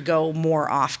have to go more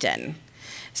often.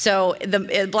 So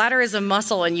the bladder is a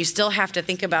muscle, and you still have to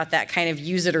think about that kind of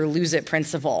use it or lose it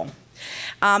principle.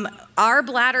 Our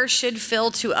bladder should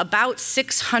fill to about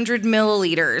 600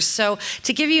 milliliters. So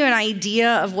to give you an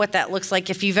idea of what that looks like,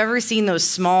 if you've ever seen those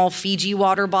small Fiji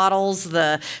water bottles,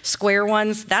 the square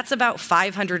ones, that's about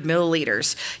 500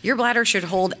 milliliters. Your bladder should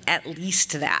hold at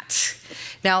least that.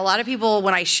 Now, a lot of people,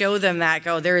 when I show them that,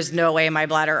 go, there is no way my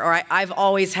bladder, or I've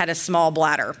always had a small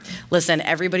bladder. Listen,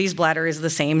 everybody's bladder is the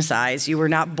same size. You were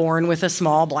not born with a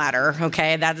small bladder,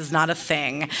 okay? That is not a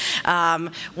thing.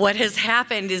 What has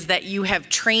happened is that you have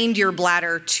trained your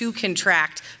bladder to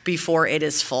contract before it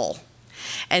is full.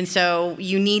 And so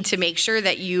you need to make sure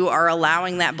that you are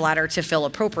allowing that bladder to fill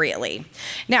appropriately.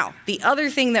 Now, the other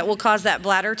thing that will cause that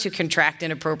bladder to contract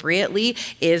inappropriately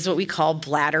is what we call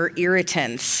bladder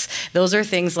irritants. Those are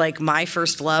things like my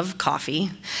first love, coffee,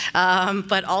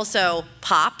 but also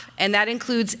pop, and that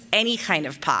includes any kind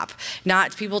of pop.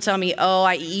 Not people tell me, oh,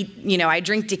 I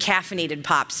drink decaffeinated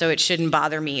pop, so it shouldn't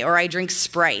bother me, or I drink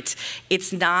Sprite.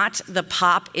 It's not the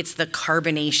pop, it's the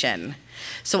carbonation.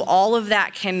 So all of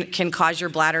that can cause your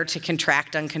bladder to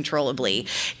contract uncontrollably.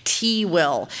 Tea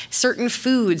will. Certain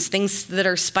foods, things that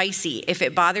are spicy, if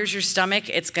it bothers your stomach,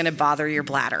 it's going to bother your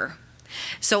bladder.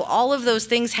 So all of those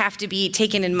things have to be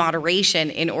taken in moderation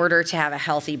in order to have a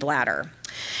healthy bladder.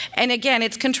 And again,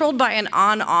 it's controlled by an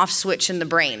on-off switch in the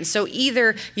brain. So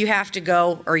either you have to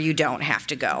go or you don't have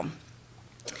to go.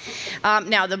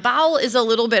 Now, the bowel is a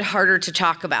little bit harder to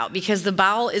talk about because the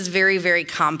bowel is very, very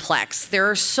complex. There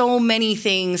are so many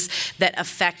things that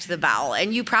affect the bowel,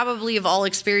 and you probably have all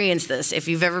experienced this. If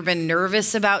you've ever been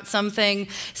nervous about something,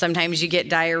 sometimes you get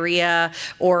diarrhea,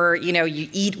 or you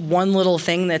eat one little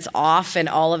thing that's off and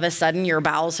all of a sudden your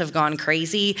bowels have gone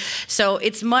crazy. So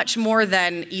it's much more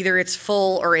than either it's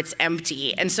full or it's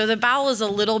empty. And so the bowel is a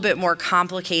little bit more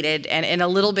complicated and a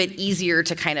little bit easier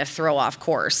to kind of throw off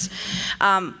course.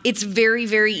 It's very,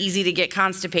 very easy to get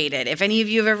constipated. If any of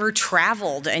you have ever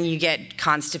traveled and you get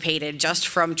constipated just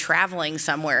from traveling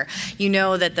somewhere, you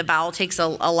know that the bowel takes a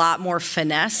lot more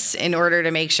finesse in order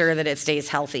to make sure that it stays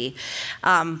healthy.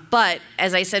 But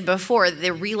as I said before,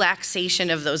 the relaxation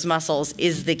of those muscles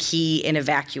is the key in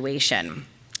evacuation.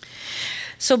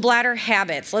 So bladder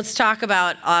habits. Let's talk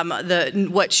about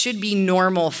what should be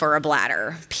normal for a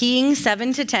bladder. Peeing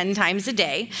 7 to 10 times a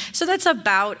day. So that's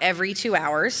about every 2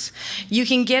 hours. You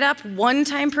can get up 1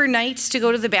 time per night to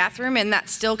go to the bathroom, and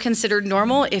that's still considered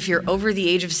normal. If you're over the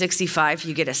age of 65,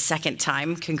 you get a second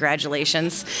time.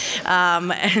 Congratulations.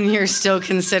 And you're still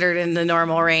considered in the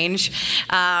normal range.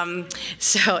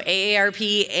 So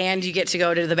AARP, and you get to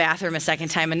go to the bathroom a second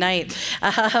time a night.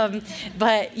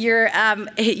 But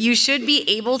you should be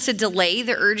able to delay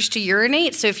the urge to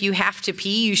urinate. So if you have to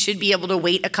pee, you should be able to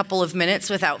wait a couple of minutes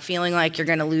without feeling like you're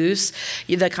going to lose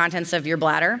the contents of your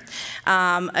bladder.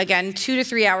 Again, 2 to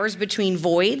 3 hours between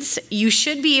voids. You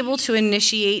should be able to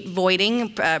initiate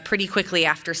voiding pretty quickly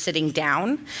after sitting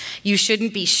down. You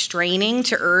shouldn't be straining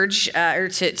to urge or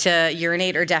to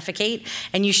urinate or defecate,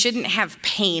 and you shouldn't have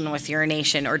pain with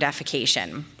urination or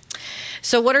defecation.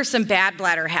 So what are some bad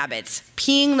bladder habits?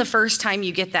 Peeing the first time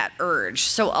you get that urge.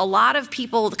 So a lot of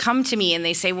people come to me and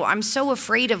they say, well, I'm so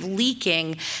afraid of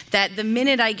leaking that the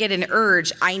minute I get an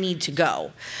urge, I need to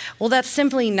go. Well, that's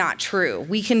simply not true.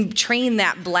 We can train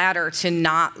that bladder to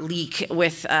not leak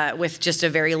with just a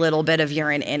very little bit of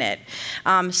urine in it.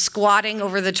 Squatting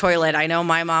over the toilet. I know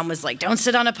my mom was like, don't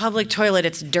sit on a public toilet,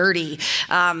 it's dirty.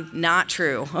 Not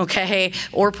true, okay?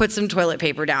 Or put some toilet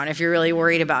paper down if you're really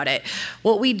worried about it.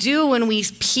 What we do when we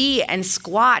pee and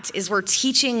squat is we're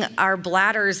teaching our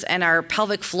bladders and our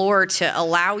pelvic floor to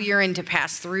allow urine to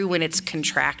pass through when it's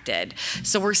contracted.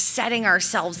 So we're setting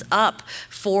ourselves up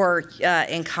for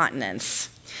incontinence.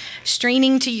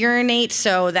 Straining to urinate,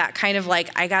 so that kind of like,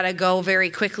 I gotta go very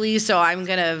quickly, so I'm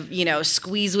gonna,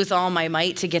 squeeze with all my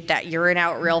might to get that urine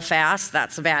out real fast.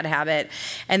 That's a bad habit.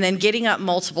 And then getting up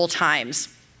multiple times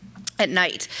at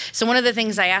night. So one of the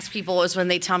things I ask people is when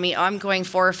they tell me, oh, I'm going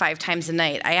 4 or 5 times a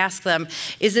night, I ask them,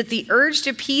 is it the urge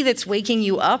to pee that's waking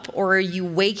you up, or are you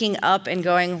waking up and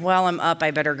going, well, I'm up,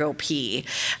 I better go pee?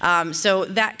 So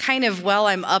that kind of, well,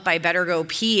 I'm up, I better go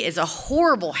pee is a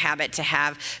horrible habit to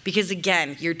have because,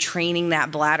 again, you're training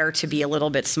that bladder to be a little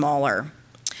bit smaller.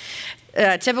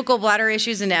 Typical bladder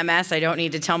issues in MS, I don't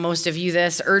need to tell most of you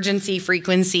this: urgency,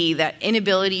 frequency, that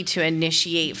inability to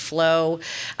initiate flow,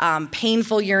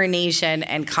 painful urination,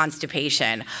 and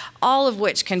constipation, all of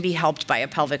which can be helped by a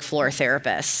pelvic floor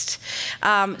therapist.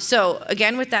 So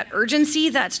again, with that urgency,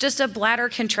 that's just a bladder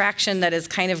contraction that has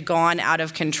kind of gone out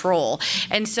of control.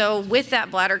 And so with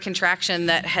that bladder contraction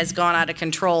that has gone out of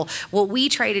control, what we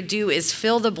try to do is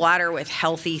fill the bladder with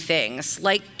healthy things,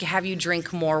 like have you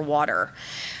drink more water.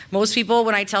 Most people,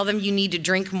 when I tell them you need to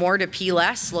drink more to pee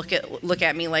less, look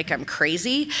at me like I'm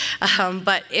crazy.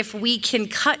 But if we can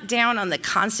cut down on the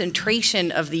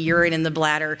concentration of the urine in the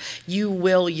bladder, you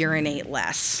will urinate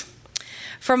less.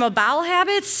 From a bowel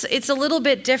habits, it's a little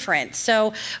bit different.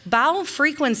 So bowel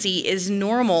frequency is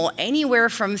normal anywhere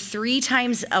from 3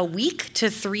 times a week to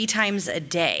 3 times a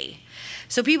day.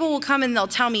 So people will come and they'll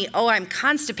tell me, oh, I'm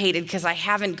constipated because I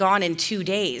haven't gone in 2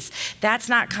 days. That's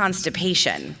not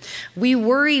constipation. We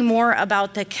worry more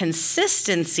about the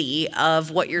consistency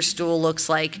of what your stool looks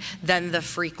like than the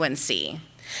frequency.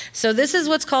 So this is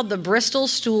what's called the Bristol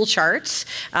stool chart,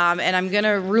 and I'm going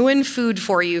to ruin food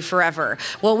for you forever.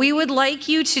 What we would like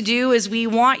you to do is we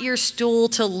want your stool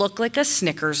to look like a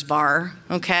Snickers bar,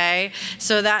 okay?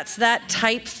 So that's that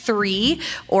type 3,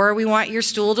 or we want your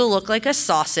stool to look like a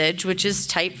sausage, which is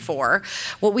type 4.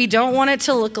 What we don't want it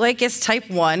to look like is type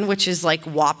 1, which is like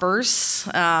Whoppers,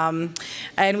 and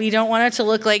we don't want it to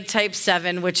look like type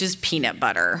 7, which is peanut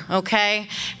butter, okay?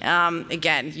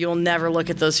 Again, you'll never look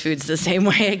at those foods the same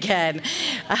way again.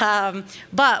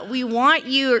 But we want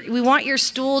your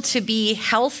stool to be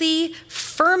healthy,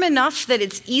 firm enough that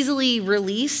it's easily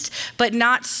released, but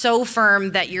not so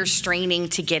firm that you're straining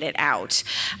to get it out.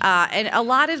 And a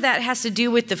lot of that has to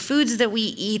do with the foods that we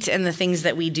eat and the things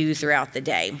that we do throughout the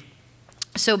day.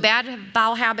 So bad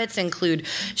bowel habits include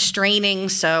straining.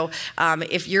 So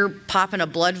if you're popping a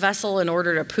blood vessel in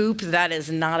order to poop, that is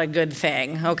not a good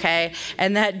thing, okay?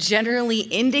 And that generally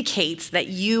indicates that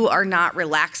you are not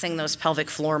relaxing those pelvic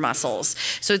floor muscles.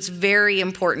 So it's very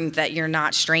important that you're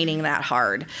not straining that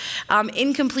hard.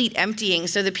 Incomplete emptying.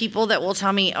 So the people that will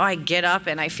tell me, oh, I get up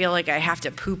and I feel like I have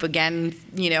to poop again,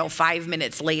 5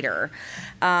 minutes later.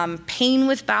 Pain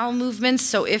with bowel movements.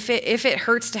 So if it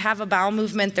hurts to have a bowel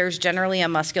movement, there's generally a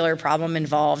muscular problem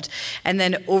involved. And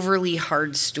then overly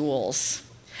hard stools.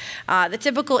 The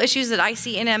typical issues that I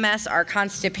see in MS are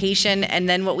constipation and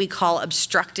then what we call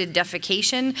obstructed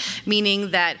defecation,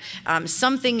 meaning that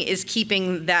something is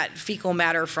keeping that fecal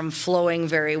matter from flowing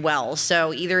very well.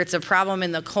 So either it's a problem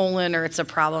in the colon or it's a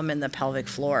problem in the pelvic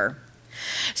floor.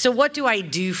 So what do I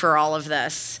do for all of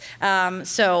this?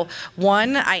 So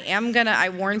one, I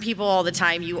warn people all the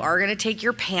time, you are gonna take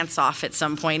your pants off at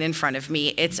some point in front of me.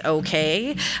 It's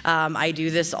okay. I do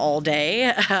this all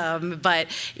day, but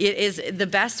it is the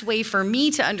best way for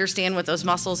me to understand what those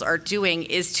muscles are doing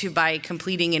is by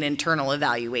completing an internal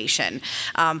evaluation.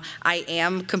 I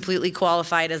am completely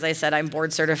qualified. As I said, I'm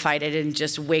board certified. I didn't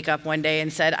just wake up one day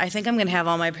and said, I think I'm gonna have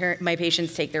all my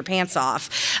patients take their pants off.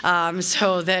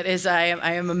 So that is, I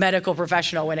am a medical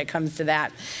professional when it comes to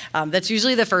that. That's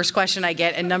usually the first question I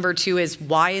get, and number two is,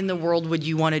 why in the world would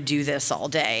you want to do this all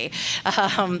day?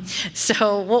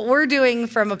 So what we're doing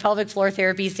from a pelvic floor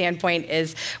therapy standpoint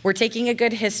is we're taking a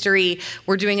good history,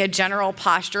 we're doing a general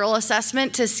postural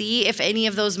assessment to see if any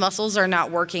of those muscles are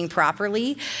not working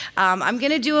properly. I'm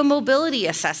going to do a mobility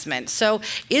assessment. So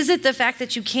is it the fact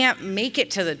that you can't make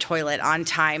it to the toilet on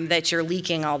time that you're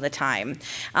leaking all the time?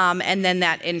 And then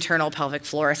that internal pelvic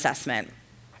floor assessment.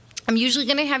 I'm usually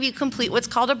going to have you complete what's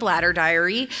called a bladder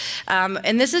diary,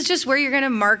 and this is just where you're going to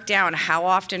mark down how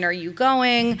often are you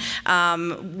going,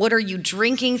 what are you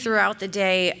drinking throughout the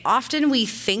day. Often we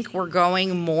think we're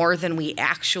going more than we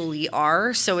actually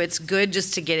are, so it's good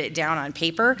just to get it down on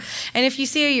paper. And if you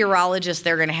see a urologist,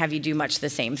 they're going to have you do much the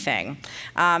same thing.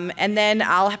 And then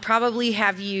I'll probably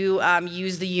have you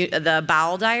use the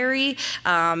bowel diary,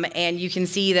 and you can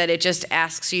see that it just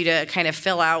asks you to kind of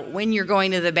fill out when you're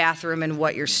going to the bathroom and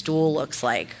what your stool looks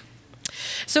like.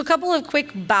 So a couple of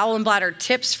quick bowel and bladder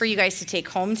tips for you guys to take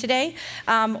home today.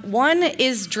 One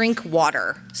is drink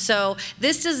water. So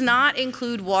this does not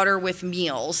include water with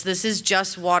meals. This is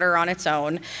just water on its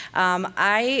own.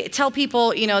 I tell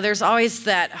people, there's always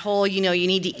that whole, you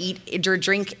need to eat or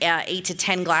drink 8 to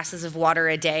 10 glasses of water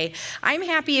a day. I'm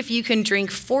happy if you can drink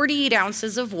 48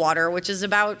 ounces of water, which is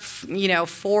about,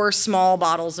 4 small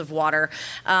bottles of water,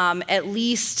 at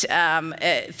least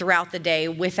throughout the day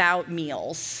without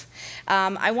meals.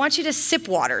 I want you to sip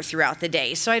water throughout the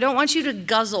day. So I don't want you to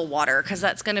guzzle water because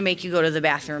that's going to make you go to the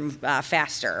bathroom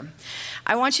faster.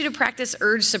 I want you to practice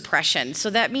urge suppression. So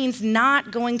that means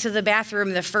not going to the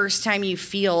bathroom the first time you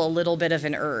feel a little bit of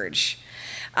an urge.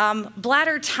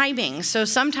 Bladder timing. So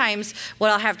sometimes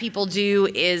what I'll have people do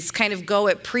is kind of go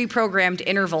at pre-programmed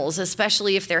intervals,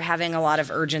 especially if they're having a lot of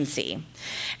urgency.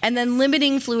 And then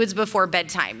limiting fluids before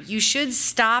bedtime. You should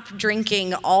stop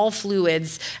drinking all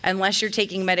fluids unless you're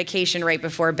taking medication right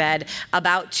before bed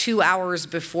about 2 hours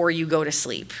before you go to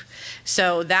sleep.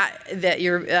 So that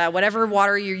your whatever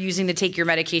water you're using to take your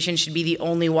medication should be the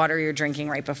only water you're drinking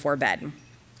right before bed.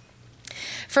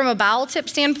 From a bowel tip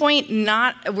standpoint,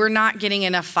 we're not getting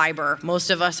enough fiber. Most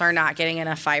of us are not getting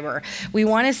enough fiber. We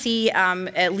want to see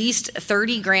at least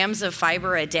 30 grams of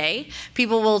fiber a day.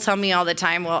 People will tell me all the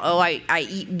time, well, I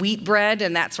eat wheat bread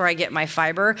and that's where I get my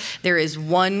fiber. There is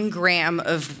 1 gram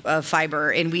of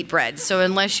fiber in wheat bread. So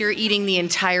unless you're eating the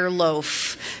entire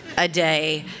loaf a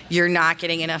day, you're not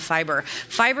getting enough fiber.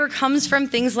 Fiber comes from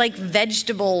things like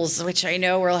vegetables, which I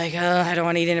know we're like, oh, I don't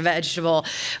want to eat a vegetable.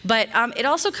 But it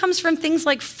also comes from things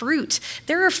like fruit.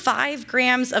 There are 5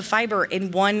 grams of fiber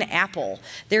in 1 apple.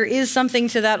 There is something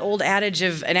to that old adage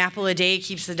of an apple a day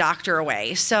keeps the doctor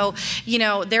away. So,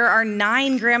 there are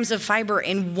 9 grams of fiber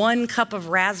in 1 cup of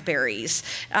raspberries.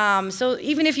 So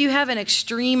even if you have an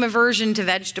extreme aversion to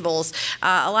vegetables,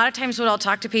 a lot of times what I'll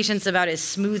talk to patients about is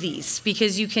smoothies,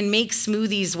 because you can make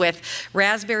smoothies with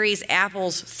raspberries,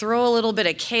 apples, throw a little bit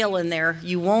of kale in there.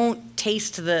 You won't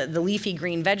taste the leafy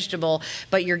green vegetable,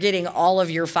 but you're getting all of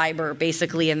your fiber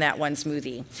basically in that one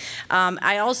smoothie.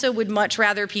 I also would much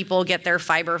rather people get their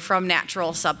fiber from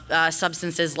natural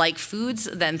substances like foods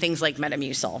than things like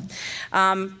Metamucil.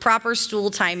 Proper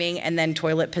stool timing and then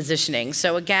toilet positioning.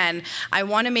 So again, I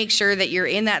want to make sure that you're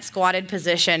in that squatted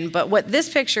position, but what this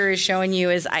picture is showing you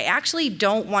is I actually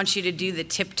don't want you to do the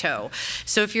tiptoe.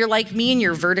 So if you're like me and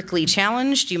you're vertically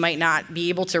challenged, you might not be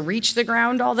able to reach the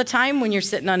ground all the time when you're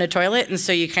sitting on a toilet, and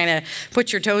so you kind of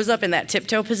put your toes up in that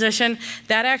tiptoe position.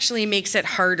 That actually makes it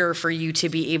harder for you to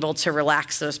be able to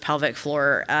relax those pelvic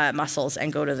floor muscles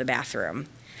and go to the bathroom.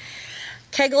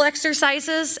 Kegel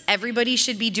exercises, everybody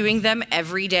should be doing them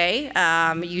every day.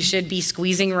 You should be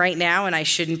squeezing right now, and I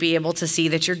shouldn't be able to see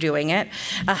that you're doing it.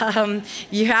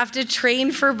 You have to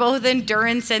train for both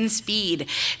endurance and speed.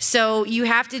 So you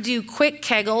have to do quick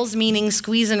Kegels, meaning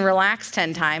squeeze and relax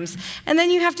 10 times, and then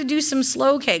you have to do some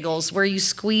slow Kegels where you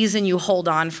squeeze and you hold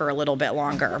on for a little bit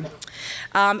longer.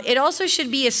 It also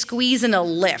should be a squeeze and a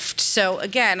lift. So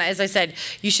again, as I said,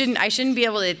 I shouldn't be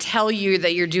able to tell you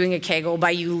that you're doing a Kegel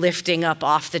by you lifting up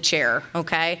off the chair,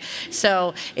 okay?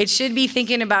 So it should be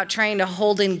thinking about trying to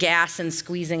hold in gas and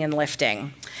squeezing and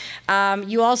lifting.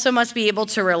 You also must be able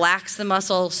to relax the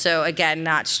muscle, so again,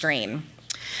 not strain.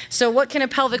 So what can a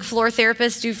pelvic floor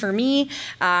therapist do for me?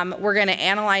 We're going to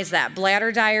analyze that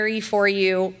bladder diary for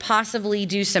you, possibly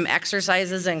do some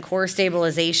exercises and core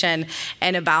stabilization,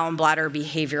 and a bowel and bladder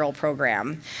behavioral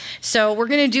program. So we're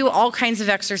going to do all kinds of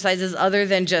exercises other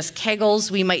than just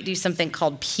Kegels. We might do something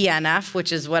called PNF,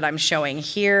 which is what I'm showing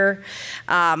here.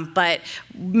 But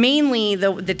mainly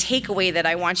the takeaway that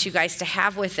I want you guys to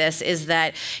have with this is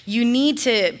that you need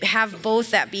to have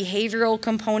both that behavioral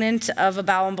component of a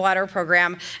bowel and bladder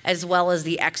program as well as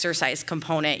the exercise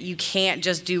component. You can't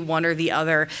just do one or the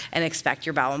other and expect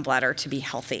your bowel and bladder to be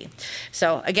healthy.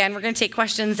 So again, we're going to take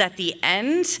questions at the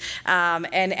end.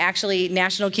 And actually,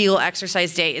 National Kegel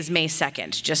Exercise Day is May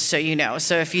 2nd, just so you know.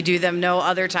 So if you do them no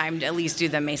other time, at least do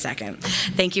them May 2nd.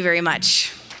 Thank you very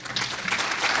much.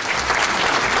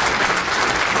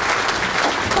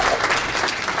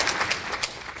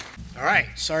 All right,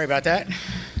 sorry about that.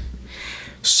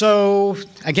 So,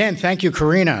 again, thank you,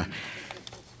 Carina.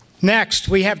 Next,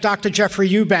 we have Dr. Geoffrey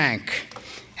Eubanks.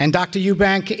 And Dr.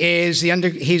 Eubanks is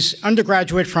he's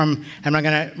undergraduate from, and I'm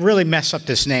going to really mess up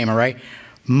this name, all right?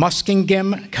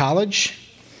 Muskingum College?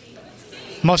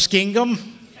 Muskingum?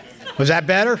 Was that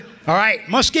better? All right,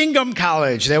 Muskingum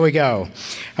College, there we go.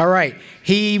 All right.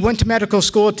 He went to medical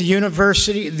school at the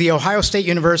university, the Ohio State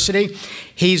University.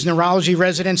 He's neurology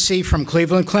residency from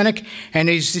Cleveland Clinic, and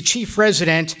he's the chief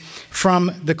resident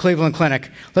from the Cleveland Clinic.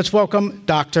 Let's welcome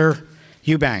Dr.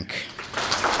 Eubanks.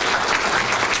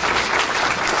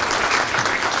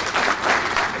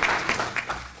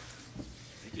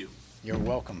 Thank you. You're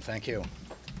welcome. Thank you.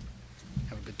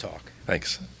 Have a good talk.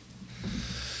 Thanks.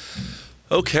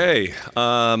 Okay.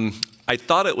 I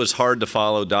thought it was hard to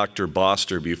follow Dr.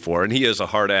 Boster before, and he is a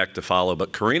hard act to follow,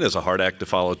 but Carina's a hard act to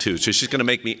follow too. So she's going to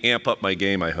make me amp up my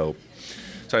game, I hope.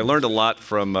 So I learned a lot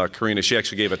from Carina. She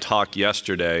actually gave a talk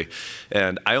yesterday,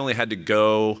 and I only had to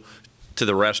go to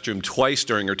the restroom twice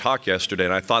during her talk yesterday,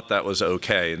 and I thought that was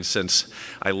okay. And since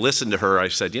I listened to her, I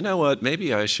said, you know what,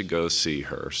 maybe I should go see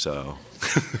her. So,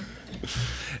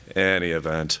 any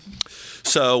event.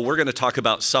 So we're going to talk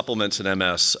about supplements in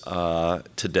MS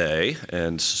today.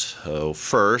 And so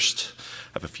first,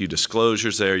 I have a few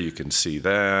disclosures there. You can see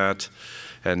that.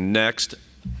 And next,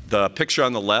 the picture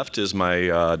on the left is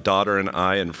my daughter and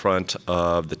I in front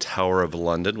of the Tower of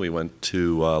London. We went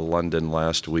to London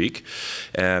last week.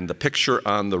 And the picture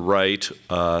on the right,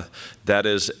 that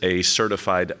is a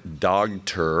certified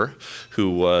doctor who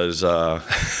was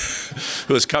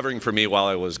who was covering for me while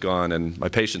I was gone. And my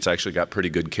patients actually got pretty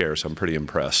good care, so I'm pretty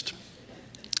impressed.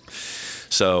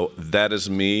 So that is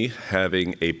me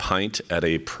having a pint at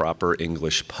a proper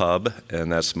English pub, and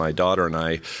that's my daughter and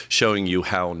I showing you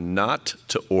how not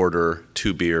to order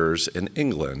 2 beers in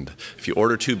England. If you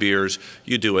order 2 beers,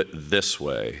 you do it this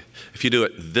way. If you do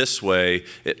it this way,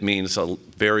 it means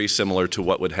very similar to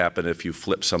what would happen if you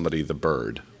flip somebody the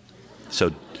bird.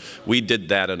 So we did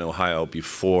that in Ohio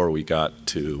before we got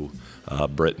to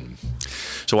Britain.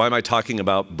 So why am I talking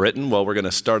about Britain? Well, we're going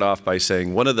to start off by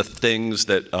saying one of the things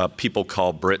that people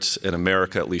call Brits in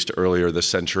America, at least earlier this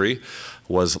century,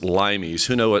 was limeys.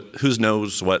 Who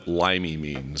knows what limey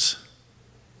means?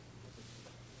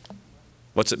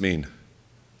 What's it mean?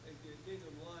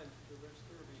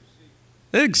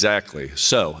 Exactly.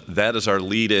 So that is our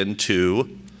lead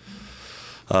into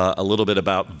a little bit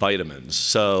about vitamins.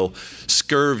 So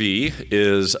scurvy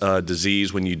is a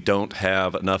disease when you don't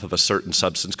have enough of a certain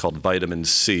substance called vitamin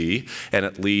C, and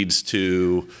it leads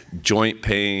to joint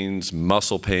pains,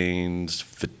 muscle pains,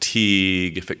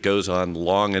 fatigue. If it goes on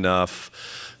long enough,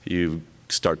 you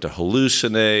start to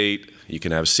hallucinate, you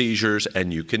can have seizures,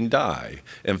 and you can die.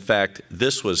 In fact,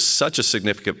 this was such a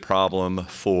significant problem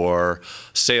for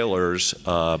sailors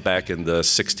back in the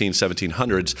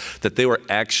 1700s that they were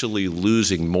actually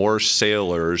losing more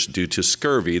sailors due to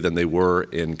scurvy than they were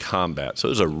in combat. So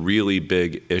it was a really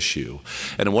big issue.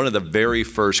 And in one of the very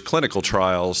first clinical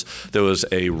trials, there was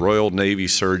a Royal Navy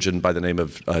surgeon by the name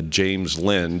of James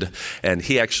Lind, and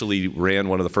he actually ran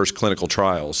one of the first clinical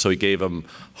trials. So he gave them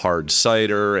hard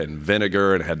cider and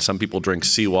vinegar and had some people drink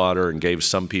seawater and gave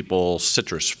some people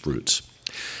citrus fruits.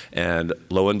 And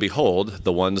lo and behold,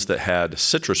 the ones that had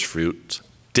citrus fruit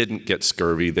didn't get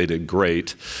scurvy, they did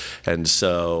great. And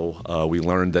so we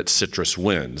learned that citrus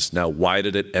wins. Now, why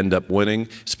did it end up winning?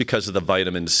 It's because of the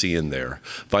vitamin C in there.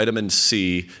 Vitamin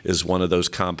C is one of those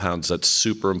compounds that's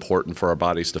super important for our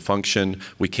bodies to function.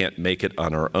 We can't make it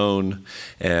on our own.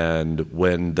 And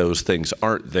when those things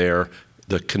aren't there,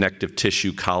 the connective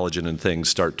tissue, collagen, and things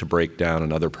start to break down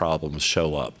and other problems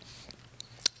show up.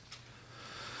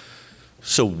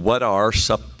 So what are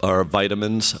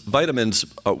vitamins? Vitamins,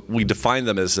 we define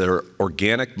them as they're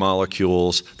organic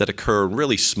molecules that occur in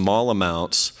really small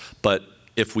amounts, but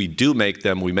if we do make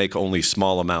them, we make only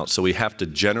small amounts. So we have to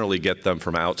generally get them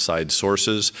from outside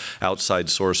sources. Outside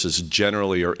sources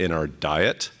generally are in our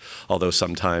diet, although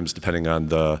sometimes, depending on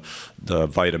the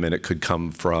vitamin, it could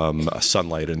come from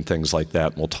sunlight and things like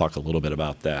that. And we'll talk a little bit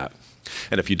about that.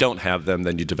 And if you don't have them,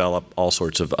 then you develop all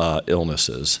sorts of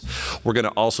illnesses. We're going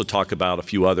to also talk about a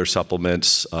few other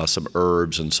supplements, some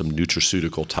herbs, and some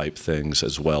nutraceutical type things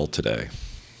as well today.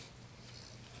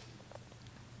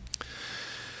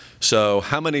 So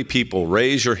how many people,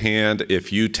 raise your hand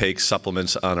if you take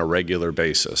supplements on a regular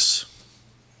basis?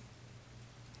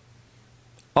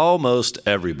 Almost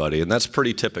everybody, and that's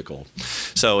pretty typical.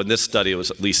 So in this study, it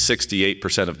was at least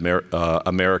 68% of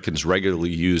Americans regularly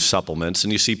use supplements,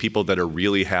 and you see people that are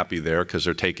really happy there because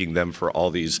they're taking them for all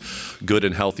these good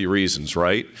and healthy reasons,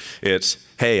 right? It's,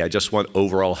 hey, I just want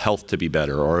overall health to be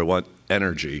better, or I want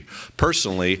energy.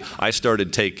 Personally, I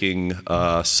started taking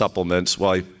supplements,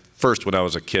 first when I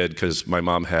was a kid, because my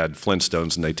mom had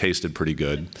Flintstones and they tasted pretty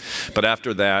good. But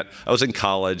after that, I was in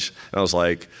college and I was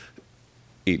like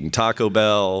eating Taco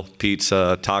Bell,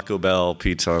 pizza, Taco Bell,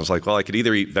 pizza. I was like, well, I could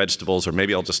either eat vegetables or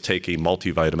maybe I'll just take a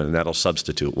multivitamin and that'll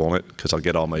substitute, won't it? Because I'll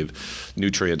get all my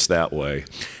nutrients that way.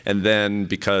 And then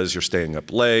because you're staying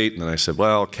up late, and then I said,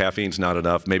 well, caffeine's not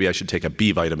enough. Maybe I should take a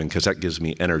B vitamin because that gives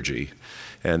me energy.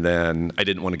 And then I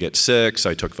didn't want to get sick, so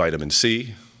I took vitamin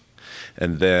C.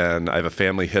 And then I have a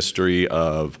family history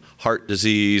of heart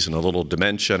disease and a little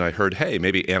dementia. And I heard, hey,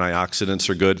 maybe antioxidants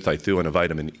are good. I threw in a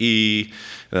vitamin E,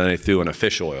 and then I threw in a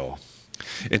fish oil.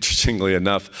 Interestingly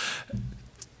enough,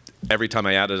 every time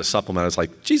I added a supplement, I was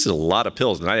like, geez, there's a lot of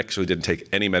pills. And I actually didn't take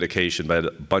any medication, but I had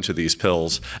a bunch of these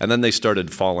pills. And then they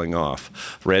started falling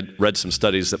off. Read some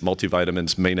studies that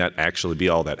multivitamins may not actually be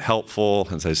all that helpful.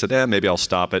 And so I said, maybe I'll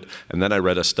stop it. And then I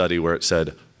read a study where it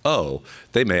said, oh,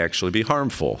 they may actually be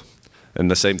harmful. And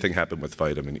the same thing happened with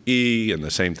vitamin E, and the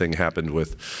same thing happened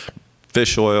with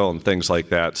fish oil and things like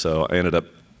that. So I ended up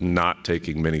not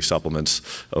taking many supplements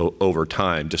over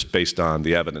time, just based on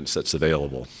the evidence that's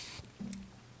available.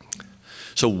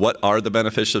 So what are the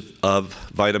benefits of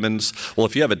vitamins? Well,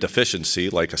 if you have a deficiency,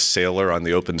 like a sailor on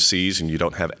the open seas, and you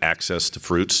don't have access to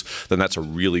fruits, then that's a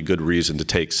really good reason to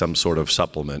take some sort of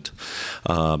supplement.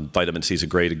 Vitamin C is a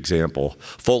great example.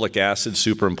 Folic acid,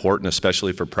 super important,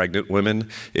 especially for pregnant women.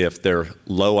 If they're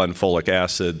low on folic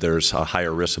acid, there's a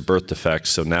higher risk of birth defects.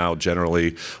 So now,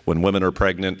 generally, when women are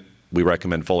pregnant, we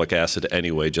recommend folic acid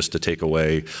anyway, just to take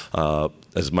away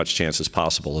as much chance as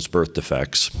possible as birth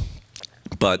defects.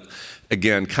 But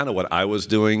again, kind of what I was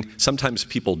doing, sometimes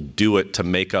people do it to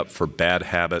make up for bad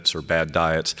habits or bad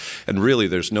diets. And really,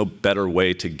 there's no better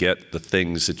way to get the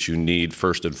things that you need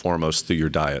first and foremost through your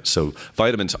diet. So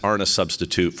vitamins aren't a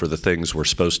substitute for the things we're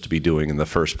supposed to be doing in the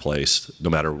first place, no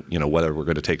matter whether we're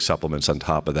going to take supplements on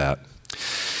top of that.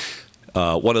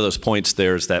 One of those points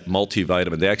there is that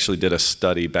multivitamin. They actually did a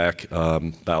study back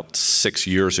about 6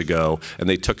 years ago, and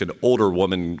they took an older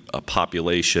woman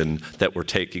population that were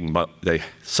taking,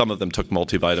 some of them took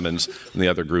multivitamins and the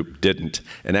other group didn't.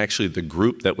 And actually the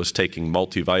group that was taking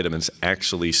multivitamins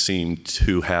actually seemed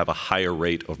to have a higher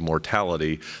rate of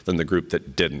mortality than the group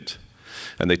that didn't.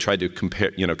 And they tried to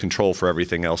compare, control for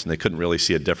everything else, and they couldn't really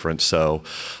see a difference. So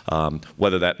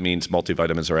whether that means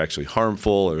multivitamins are actually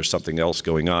harmful or there's something else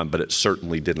going on, but it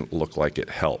certainly didn't look like it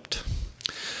helped.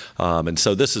 And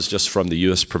so this is just from the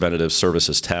U.S. Preventative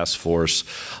Services Task Force,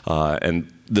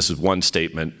 and this is one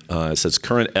statement. It says,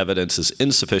 current evidence is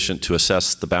insufficient to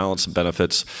assess the balance and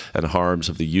benefits and harms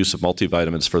of the use of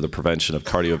multivitamins for the prevention of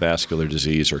cardiovascular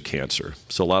disease or cancer.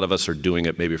 So a lot of us are doing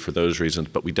it maybe for those reasons,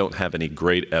 but we don't have any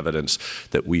great evidence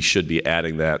that we should be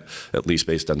adding that, at least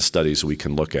based on studies we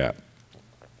can look at.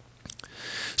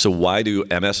 So why do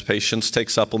MS patients take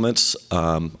supplements?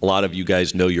 A lot of you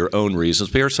guys know your own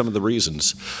reasons, but here are some of the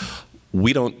reasons.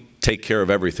 We don't take care of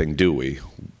everything, do we?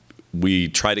 We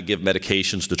try to give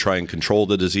medications to try and control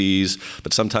the disease,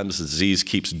 but sometimes the disease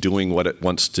keeps doing what it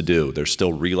wants to do. There's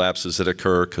still relapses that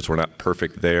occur because we're not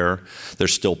perfect there.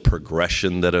 There's still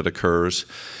progression that it occurs.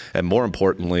 And more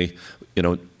importantly,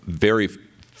 very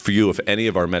few, if any,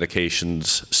 of our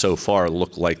medications so far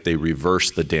look like they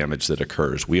reverse the damage that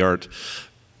occurs. We aren't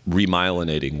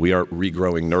remyelinating, we aren't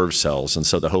regrowing nerve cells, and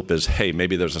so the hope is, hey,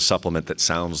 maybe there's a supplement that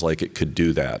sounds like it could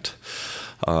do that.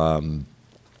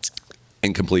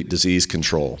 Incomplete disease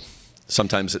control.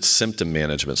 Sometimes it's symptom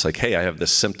management. It's like, hey, I have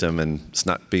this symptom and it's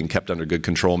not being kept under good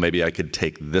control. Maybe I could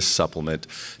take this supplement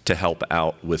to help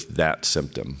out with that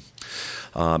symptom.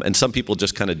 And some people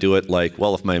just kind of do it like,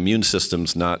 well, if my immune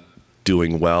system's not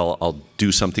doing well, I'll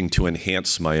do something to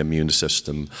enhance my immune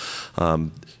system.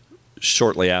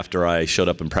 shortly after I showed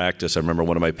up in practice, I remember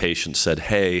one of my patients said,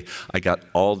 hey, I got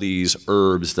all these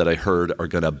herbs that I heard are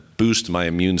going to boost my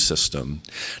immune system.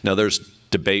 Now, there's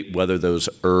debate whether those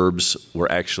herbs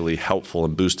were actually helpful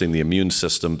in boosting the immune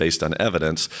system based on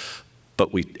evidence,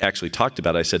 but we actually talked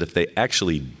about it. I said, if they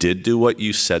actually did do what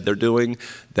you said they're doing,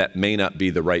 that may not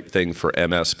be the right thing for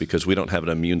MS because we don't have an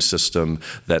immune system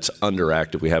that's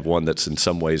underactive. We have one that's in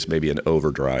some ways maybe an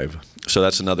overdrive. So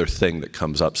that's another thing that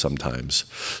comes up sometimes.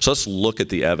 So let's look at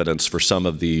the evidence for some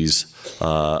of these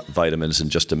vitamins in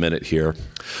just a minute here.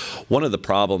 One of the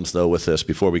problems, though, with this,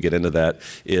 before we get into that,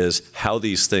 is how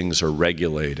these things are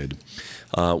regulated.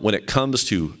 When it comes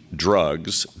to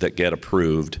drugs that get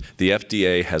approved, the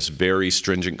FDA has very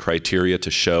stringent criteria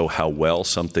to show how well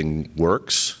something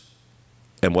works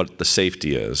and what the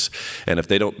safety is. And if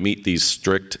they don't meet these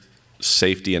strict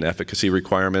safety and efficacy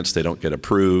requirements, they don't get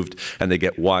approved, and they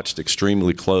get watched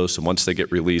extremely close. And once they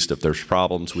get released, if there's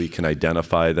problems, we can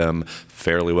identify them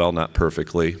fairly well, not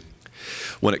perfectly.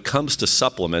 When it comes to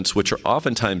supplements, which are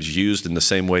oftentimes used in the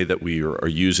same way that we are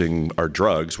using our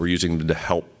drugs, we're using them to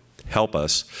help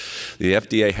us, the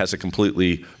FDA has a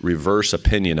completely reverse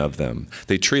opinion of them.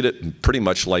 They treat it pretty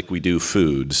much like we do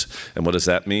foods. And what does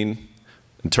that mean?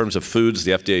 In terms of foods,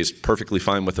 the FDA is perfectly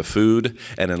fine with a food,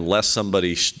 and unless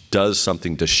somebody does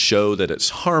something to show that it's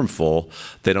harmful,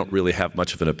 they don't really have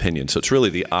much of an opinion. So it's really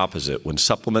the opposite. When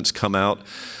supplements come out,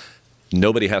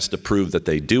 nobody has to prove that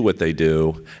they do what they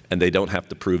do, and they don't have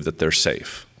to prove that they're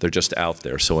safe. They're just out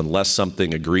there. So unless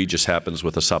something egregious happens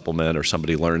with a supplement or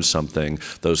somebody learns something,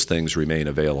 those things remain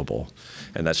available.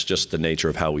 And that's just the nature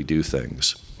of how we do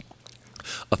things.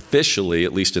 Officially,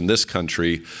 at least in this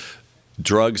country,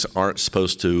 drugs aren't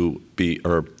supposed to be,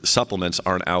 or supplements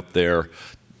aren't out there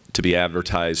to be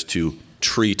advertised to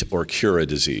treat or cure a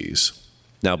disease.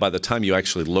 Now, by the time you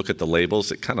actually look at the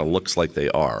labels, it kind of looks like they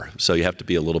are. So you have to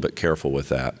be a little bit careful with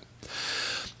that.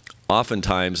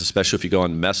 Oftentimes, especially if you go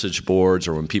on message boards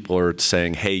or when people are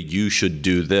saying, hey, you should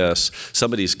do this,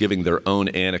 somebody's giving their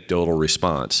own anecdotal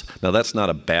response. Now, that's not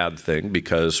a bad thing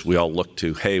because we all look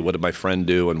to, hey, what did my friend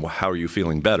do and how are you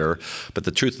feeling better? But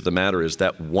the truth of the matter is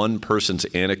that one person's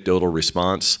anecdotal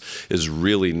response is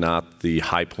really not the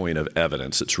high point of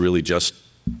evidence. It's really just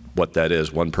what that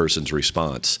is, one person's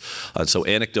response. So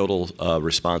anecdotal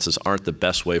responses aren't the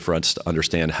best way for us to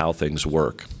understand how things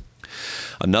work.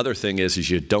 Another thing is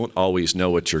you don't always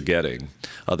know what you're getting.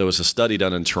 There was a study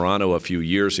done in Toronto a few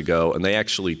years ago, and they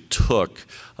actually took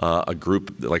a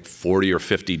group, like 40 or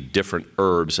 50 different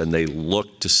herbs, and they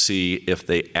looked to see if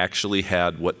they actually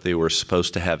had what they were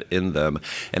supposed to have in them.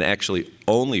 And actually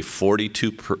only 42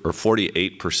 or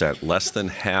 48%, less than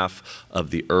half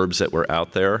of the herbs that were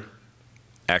out there,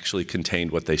 actually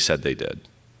contained what they said they did.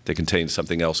 They contained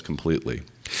something else completely.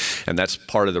 And that's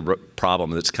part of the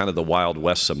problem. It's kind of the Wild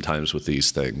West sometimes with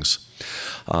these things.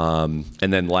 And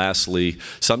then lastly,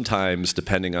 sometimes,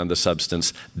 depending on the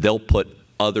substance, they'll put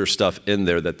other stuff in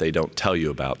there that they don't tell you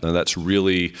about. Now, that's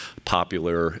really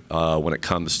popular when it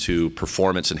comes to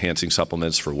performance-enhancing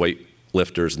supplements for weight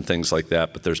lifters and things like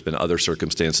that, but there's been other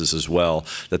circumstances as well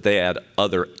that they add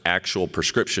other actual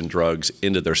prescription drugs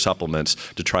into their supplements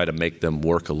to try to make them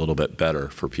work a little bit better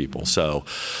for people. So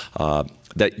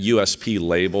that USP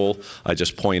label, I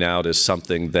just point out, is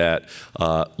something that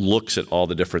looks at all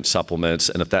the different supplements,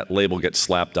 and if that label gets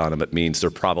slapped on them, it means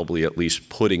they're probably at least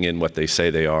putting in what they say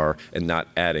they are and not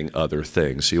adding other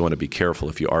things. So you want to be careful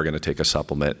if you are going to take a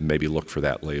supplement and maybe look for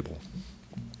that label.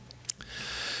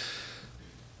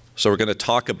 So we're going to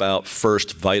talk about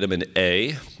first vitamin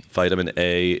A. Vitamin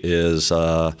A is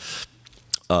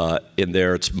in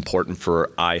there. It's important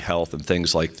for eye health and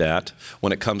things like that.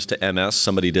 When it comes to MS,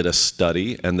 somebody did a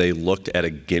study and they looked at a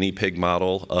guinea pig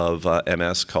model of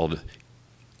MS called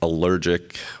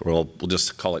allergic, or we'll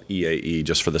just call it EAE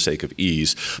just for the sake of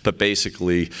ease. But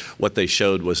basically what they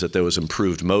showed was that there was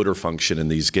improved motor function in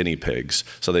these guinea pigs.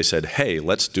 So they said, hey,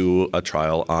 let's do a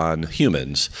trial on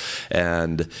humans.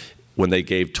 And when they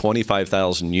gave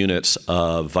 25,000 units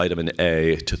of vitamin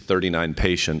A to 39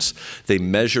 patients, they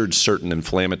measured certain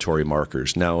inflammatory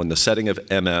markers. Now, in the setting of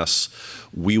MS,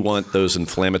 we want those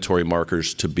inflammatory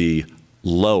markers to be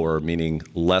lower, meaning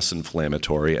less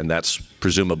inflammatory, and that's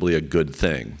presumably a good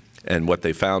thing. And what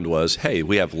they found was, hey,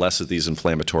 we have less of these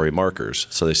inflammatory markers.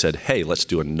 So they said, hey, let's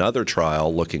do another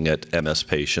trial looking at MS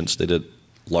patients. They did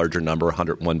larger number,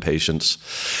 101 patients.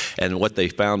 And what they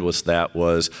found was that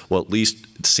well, at least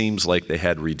it seems like they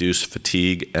had reduced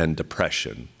fatigue and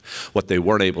depression. What they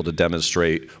weren't able to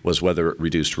demonstrate was whether it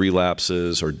reduced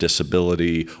relapses or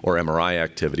disability or MRI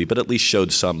activity, but at least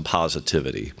showed some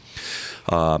positivity.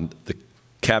 The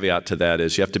caveat to that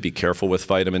is you have to be careful with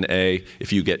vitamin A.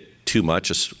 If you get too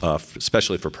much,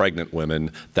 especially for pregnant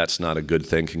women. That's not a good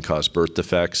thing, can cause birth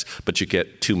defects. But you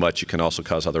get too much, it can also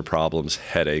cause other problems,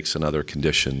 headaches and other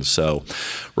conditions. So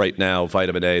right now,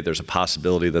 vitamin A, there's a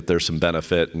possibility that there's some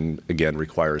benefit, and again,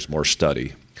 requires more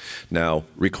study. Now,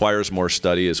 requires more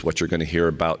study is what you're going to hear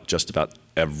about just about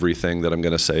everything that I'm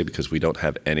going to say, because we don't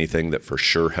have anything that for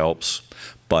sure helps,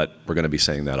 but we're going to be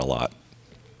saying that a lot.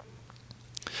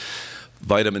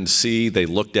 Vitamin C, they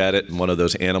looked at it in one of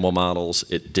those animal models.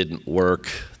 It didn't work.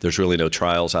 There's really no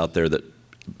trials out there that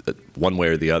one way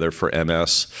or the other for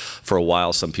MS. For a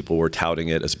while, some people were touting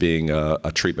it as being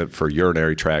a treatment for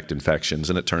urinary tract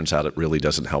infections, and it turns out it really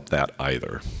doesn't help that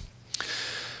either.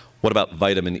 What about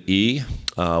vitamin E?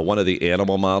 One of the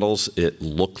animal models, it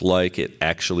looked like it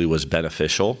actually was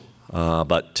beneficial,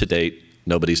 but to date,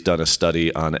 nobody's done a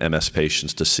study on MS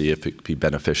patients to see if it could be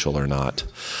beneficial or not.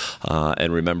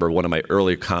 And remember, one of my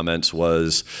earlier comments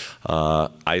was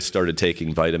I started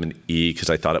taking vitamin E because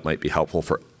I thought it might be helpful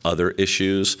for other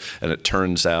issues, and it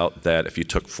turns out that if you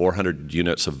took 400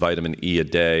 units of vitamin E a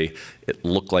day, it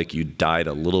looked like you died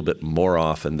a little bit more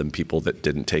often than people that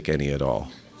didn't take any at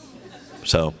all.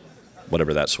 So,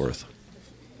 whatever that's worth.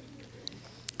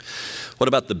 What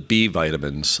about the B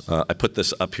vitamins? I put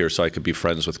this up here so I could be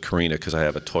friends with Carina because I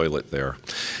have a toilet there.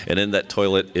 And in that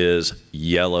toilet is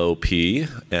yellow pea,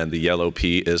 and the yellow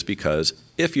pea is because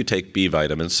if you take B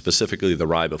vitamins, specifically the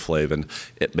riboflavin,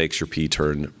 it makes your pee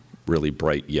turn really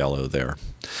bright yellow there.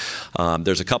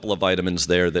 There's a couple of vitamins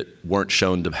there that weren't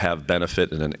shown to have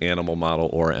benefit in an animal model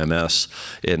or MS.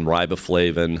 In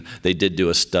riboflavin, they did do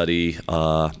a study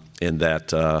in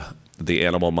that the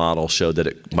animal model showed that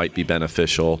it might be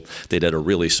beneficial. They did a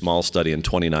really small study in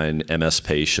 29 MS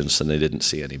patients, and they didn't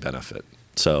see any benefit.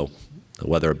 So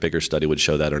whether a bigger study would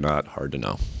show that or not, hard to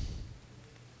know.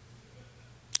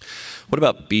 What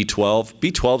about B12?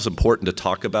 B12 is important to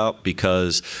talk about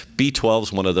because B12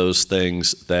 is one of those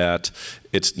things that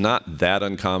it's not that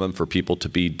uncommon for people to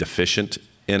be deficient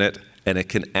in it, and it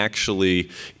can actually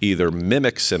either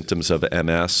mimic symptoms of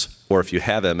MS, or if you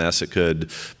have MS, it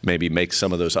could maybe make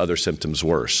some of those other symptoms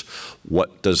worse.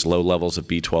 What does low levels of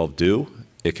B12 do?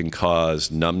 It can cause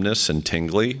numbness and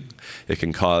tingling. It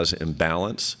can cause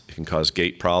imbalance. It can cause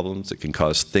gait problems. It can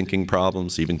cause thinking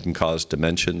problems, even can cause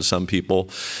dementia in some people.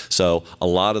 So a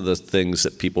lot of the things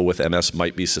that people with MS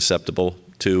might be susceptible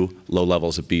to, low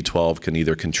levels of B12 can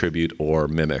either contribute or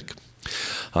mimic.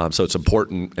 So it's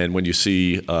important, and when you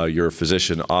see your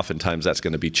physician, oftentimes that's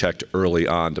going to be checked early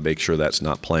on to make sure that's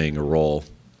not playing a role.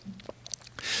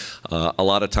 A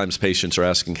lot of times patients are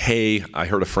asking, hey, I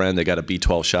heard a friend, they got a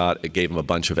B12 shot, it gave them a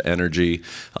bunch of energy.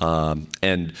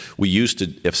 And we used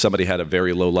to, if somebody had a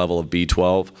very low level of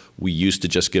B12, we used to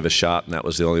just give a shot, and that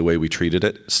was the only way we treated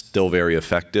it. Still very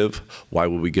effective. Why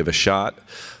would we give a shot?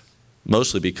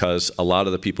 Mostly because a lot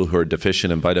of the people who are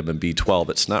deficient in vitamin B12,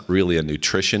 it's not really a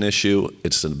nutrition issue,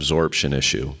 it's an absorption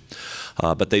issue.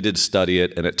 But they did study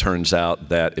it, and it turns out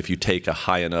that if you take a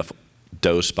high enough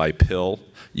dose by pill,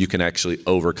 you can actually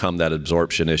overcome that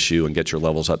absorption issue and get your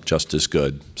levels up just as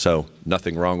good. So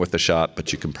nothing wrong with the shot,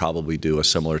 but you can probably do a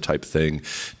similar type thing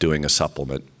doing a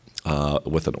supplement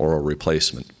with an oral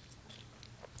replacement.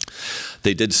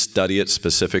 They did study it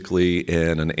specifically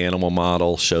in an animal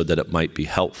model, showed that it might be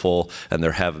helpful, and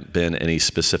there haven't been any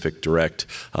specific direct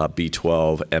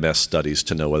B12 MS studies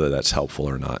to know whether that's helpful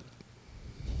or not.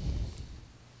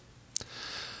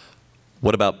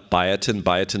 What about biotin?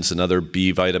 Biotin's another B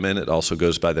vitamin. It also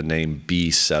goes by the name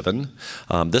B7.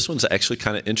 This one's actually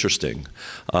kind of interesting.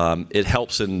 It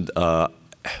helps in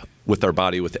with our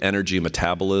body with energy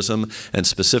metabolism, and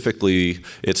specifically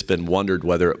it's been wondered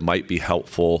whether it might be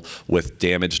helpful with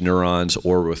damaged neurons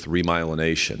or with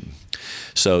remyelination.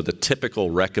 So the typical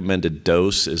recommended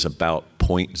dose is about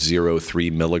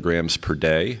 0.03 milligrams per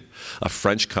day. A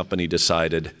French company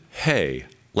decided, hey,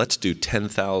 let's do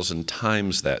 10,000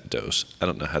 times that dose. I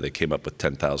don't know how they came up with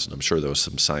 10,000. I'm sure there was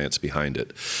some science behind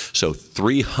it. So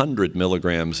 300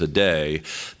 milligrams a day,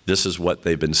 this is what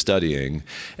they've been studying.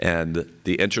 And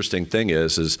the interesting thing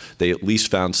is they at least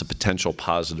found some potential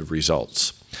positive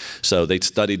results. So they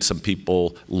studied some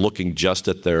people looking just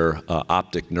at their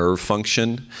optic nerve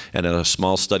function. And in a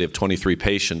small study of 23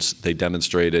 patients, they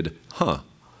demonstrated,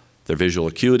 their visual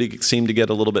acuity seemed to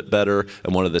get a little bit better,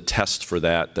 and one of the tests for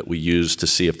that we use to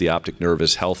see if the optic nerve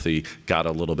is healthy got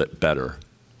a little bit better.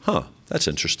 That's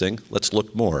interesting. Let's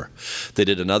look more. They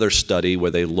did another study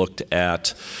where they looked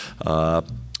at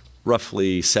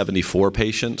roughly 74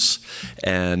 patients,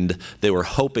 and they were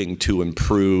hoping to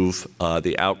improve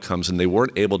the outcomes, and they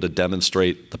weren't able to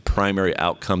demonstrate the primary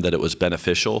outcome that it was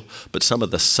beneficial, but some of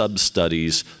the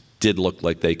sub-studies did look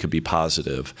like they could be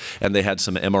positive. And they had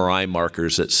some MRI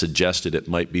markers that suggested it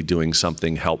might be doing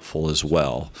something helpful as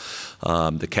well.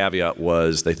 The caveat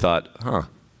was they thought,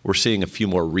 we're seeing a few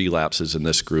more relapses in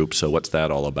this group, so what's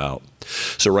that all about?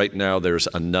 So right now there's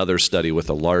another study with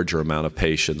a larger amount of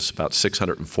patients, about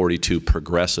 642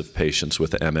 progressive patients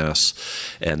with MS,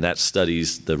 and that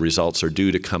study's, the results are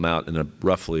due to come out in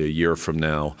roughly a year from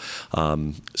now.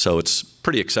 So it's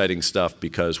pretty exciting stuff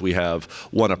because we have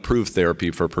one approved therapy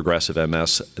for progressive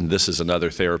MS, and this is another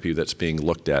therapy that's being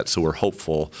looked at, so we're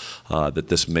hopeful that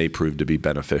this may prove to be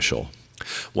beneficial.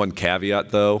 One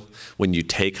caveat, though, when you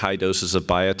take high doses of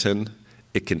biotin,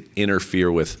 it can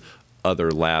interfere with other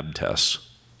lab tests.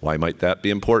 Why might that be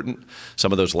important?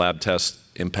 Some of those lab tests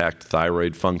impact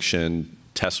thyroid function,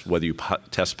 test whether you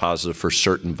test positive for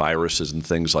certain viruses and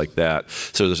things like that.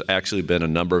 So there's actually been a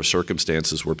number of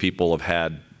circumstances where people have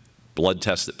had blood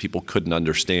tests that people couldn't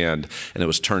understand, and it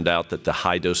was turned out that the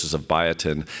high doses of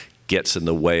biotin gets in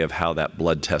the way of how that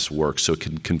blood test works, so it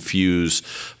can confuse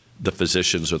the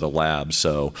physicians or the lab.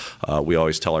 So we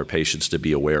always tell our patients to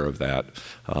be aware of that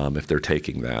if they're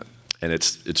taking that. And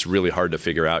it's really hard to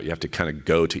figure out. You have to kind of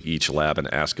go to each lab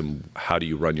and ask them, how do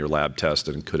you run your lab test,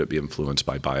 and could it be influenced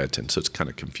by biotin? So it's kind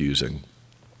of confusing.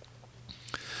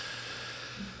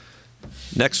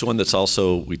 Next one that's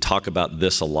also, we talk about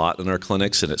this a lot in our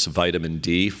clinics, and it's vitamin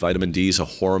D. Vitamin D is a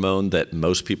hormone that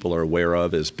most people are aware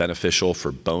of is beneficial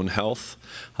for bone health.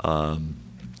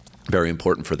 Very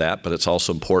important for that, but it's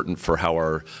also important for how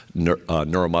our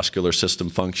neuromuscular system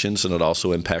functions, and it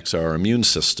also impacts our immune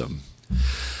system.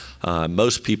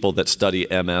 Most people that study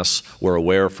MS were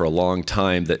aware for a long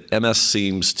time that MS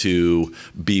seems to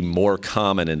be more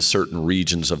common in certain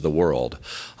regions of the world.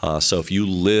 So if you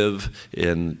live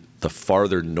in the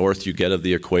farther north you get of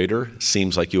the equator, it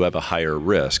seems like you have a higher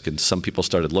risk. And some people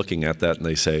started looking at that and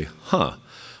they say,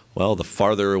 well, the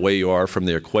farther away you are from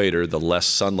the equator, the less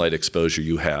sunlight exposure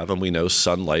you have. And we know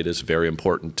sunlight is very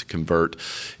important to convert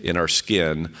in our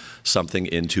skin something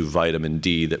into vitamin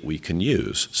D that we can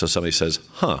use. So somebody says,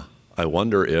 I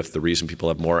wonder if the reason people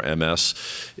have more MS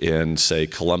in, say,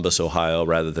 Columbus, Ohio,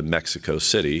 rather than Mexico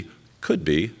City could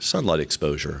be sunlight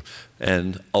exposure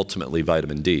and ultimately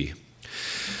vitamin D.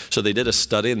 So they did a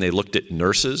study and they looked at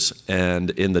nurses,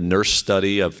 and in the nurse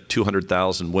study of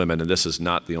 200,000 women, and this is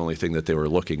not the only thing that they were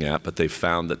looking at, but they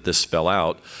found that this fell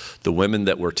out, the women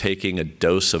that were taking a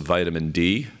dose of vitamin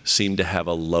D seemed to have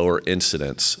a lower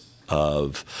incidence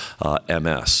of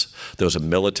MS. There was a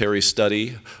military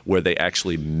study where they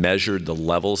actually measured the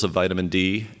levels of vitamin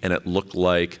D, and it looked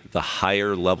like the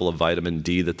higher level of vitamin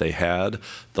D that they had,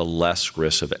 the less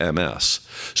risk of MS.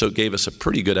 So it gave us a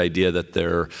pretty good idea that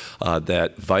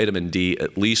that vitamin D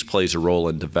at least plays a role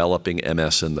in developing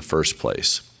MS in the first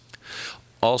place.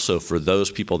 Also, for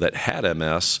those people that had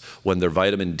MS, when their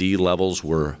vitamin D levels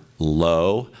were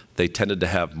low, they tended to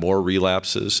have more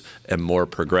relapses and more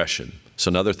progression. So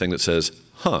another thing that says,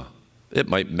 it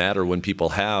might matter when people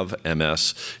have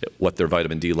MS, what their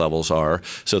vitamin D levels are.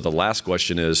 So the last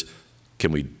question is,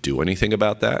 can we do anything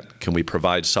about that? Can we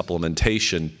provide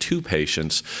supplementation to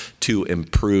patients to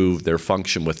improve their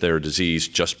function with their disease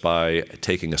just by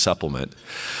taking a supplement?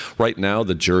 Right now,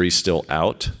 the jury's still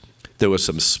out. There was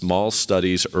some small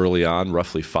studies early on,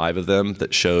 roughly 5 of them,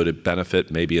 that showed a benefit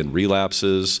maybe in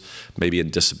relapses, maybe in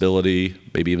disability,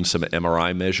 maybe even some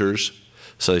MRI measures.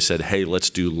 So they said, hey, let's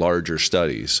do larger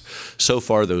studies. So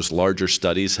far, those larger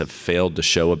studies have failed to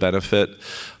show a benefit,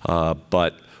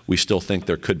 but we still think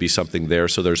there could be something there.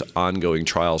 So there's ongoing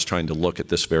trials trying to look at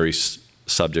this very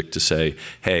subject to say,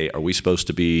 hey, are we supposed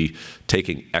to be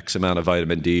taking X amount of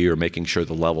vitamin D or making sure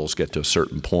the levels get to a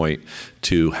certain point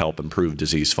to help improve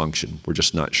disease function? We're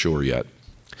just not sure yet.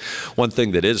 One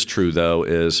thing that is true, though,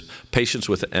 is patients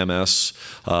with MS,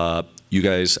 you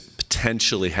guys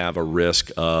potentially have a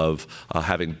risk of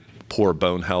having poor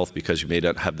bone health because you may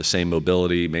not have the same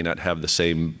mobility, may not have the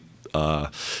same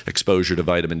exposure to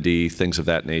vitamin D, things of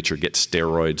that nature, get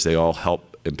steroids. They all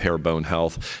help impair bone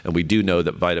health. And we do know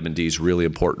that vitamin D is really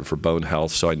important for bone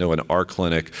health. So I know in our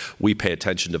clinic, we pay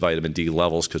attention to vitamin D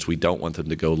levels because we don't want them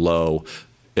to go low,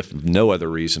 if no other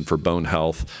reason, for bone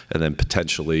health, and then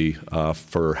potentially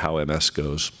for how MS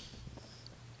goes.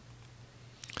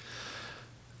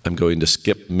 I'm going to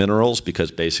skip minerals because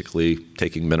basically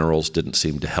taking minerals didn't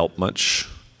seem to help much.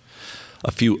 A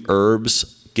few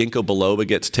herbs. Ginkgo biloba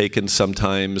gets taken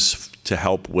sometimes to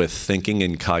help with thinking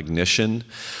and cognition.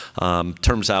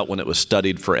 Turns out when it was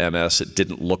studied for MS, it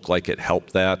didn't look like it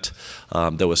helped that.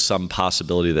 There was some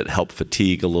possibility that it helped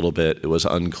fatigue a little bit. It was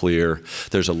unclear.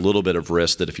 There's a little bit of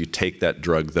risk that if you take that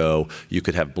drug, though, you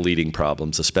could have bleeding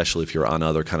problems, especially if you're on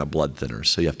other kind of blood thinners.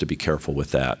 So you have to be careful with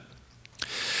that.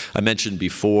 I mentioned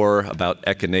before about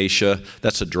echinacea.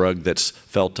 That's a drug that's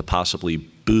felt to possibly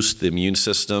boost the immune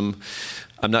system.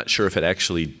 I'm not sure if it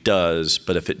actually does,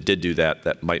 but if it did do that,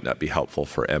 that might not be helpful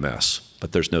for MS.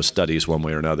 But there's no studies one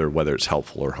way or another whether it's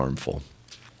helpful or harmful.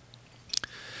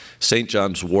 St.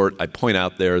 John's wort, I point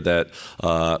out there that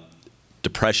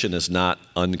depression is not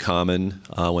uncommon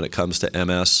when it comes to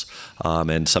MS,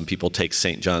 and some people take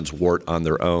St. John's wort on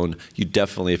their own. You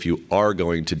definitely, if you are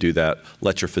going to do that,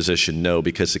 let your physician know,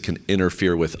 because it can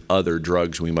interfere with other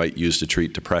drugs we might use to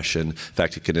treat depression. In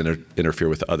fact, it can interfere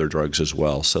with other drugs as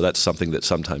well. So that's something that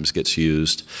sometimes gets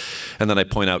used. And then I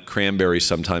point out cranberry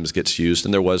sometimes gets used,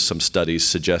 and there was some studies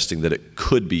suggesting that it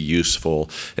could be useful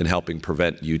in helping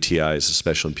prevent UTIs,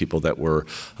 especially in people that were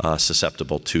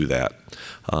susceptible to that.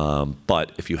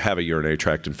 But if you have a urinary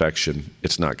tract infection,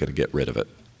 it's not going to get rid of it.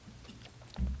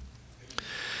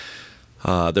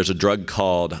 There's a drug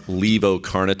called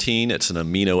levocarnitine. It's an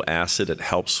amino acid. It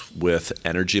helps with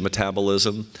energy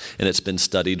metabolism, and it's been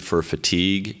studied for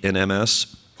fatigue in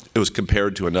MS. It was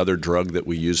compared to another drug that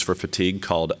we use for fatigue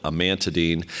called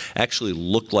amantadine. Actually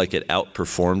looked like it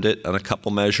outperformed it on a couple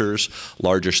measures.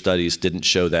 Larger studies didn't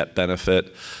show that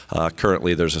benefit.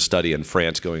 Currently, there's a study in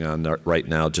France going on right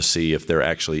now to see if there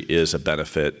actually is a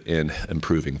benefit in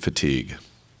improving fatigue.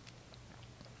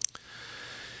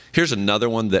 Here's another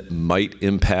one that might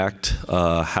impact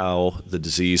how the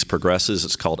disease progresses.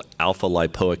 It's called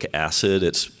alpha-lipoic acid.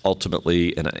 It's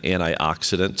ultimately an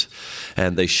antioxidant.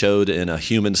 And they showed in a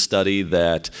human study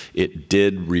that it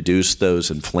did reduce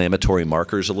those inflammatory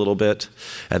markers a little bit.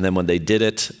 And then when they did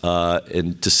it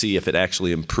to see if it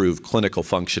actually improved clinical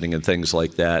functioning and things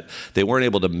like that, they weren't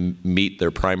able to meet their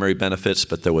primary benefits,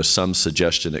 but there was some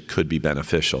suggestion it could be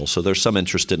beneficial. So there's some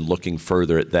interest in looking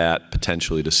further at that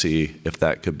potentially to see if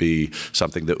that could be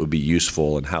something that would be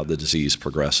useful in how the disease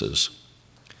progresses.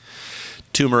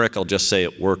 Turmeric, I'll just say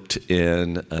it worked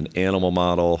in an animal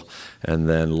model. And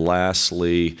then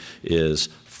lastly is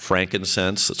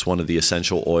frankincense. It's one of the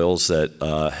essential oils that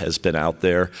has been out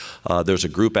there. There's a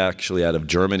group actually out of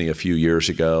Germany a few years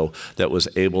ago that was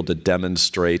able to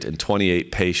demonstrate in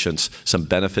 28 patients some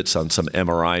benefits on some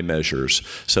MRI measures.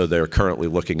 So they're currently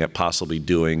looking at possibly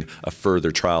doing a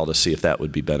further trial to see if that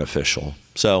would be beneficial.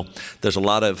 So there's a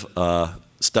lot of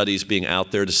studies being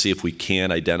out there to see if we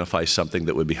can identify something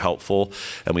that would be helpful.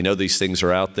 And we know these things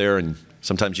are out there, and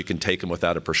sometimes you can take them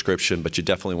without a prescription, but you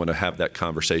definitely want to have that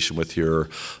conversation with your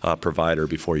provider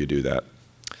before you do that.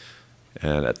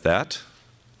 And at that,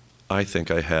 I think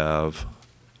I have,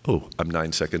 I'm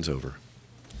 9 seconds over.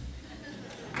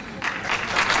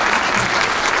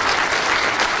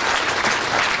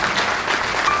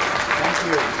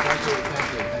 Thank you.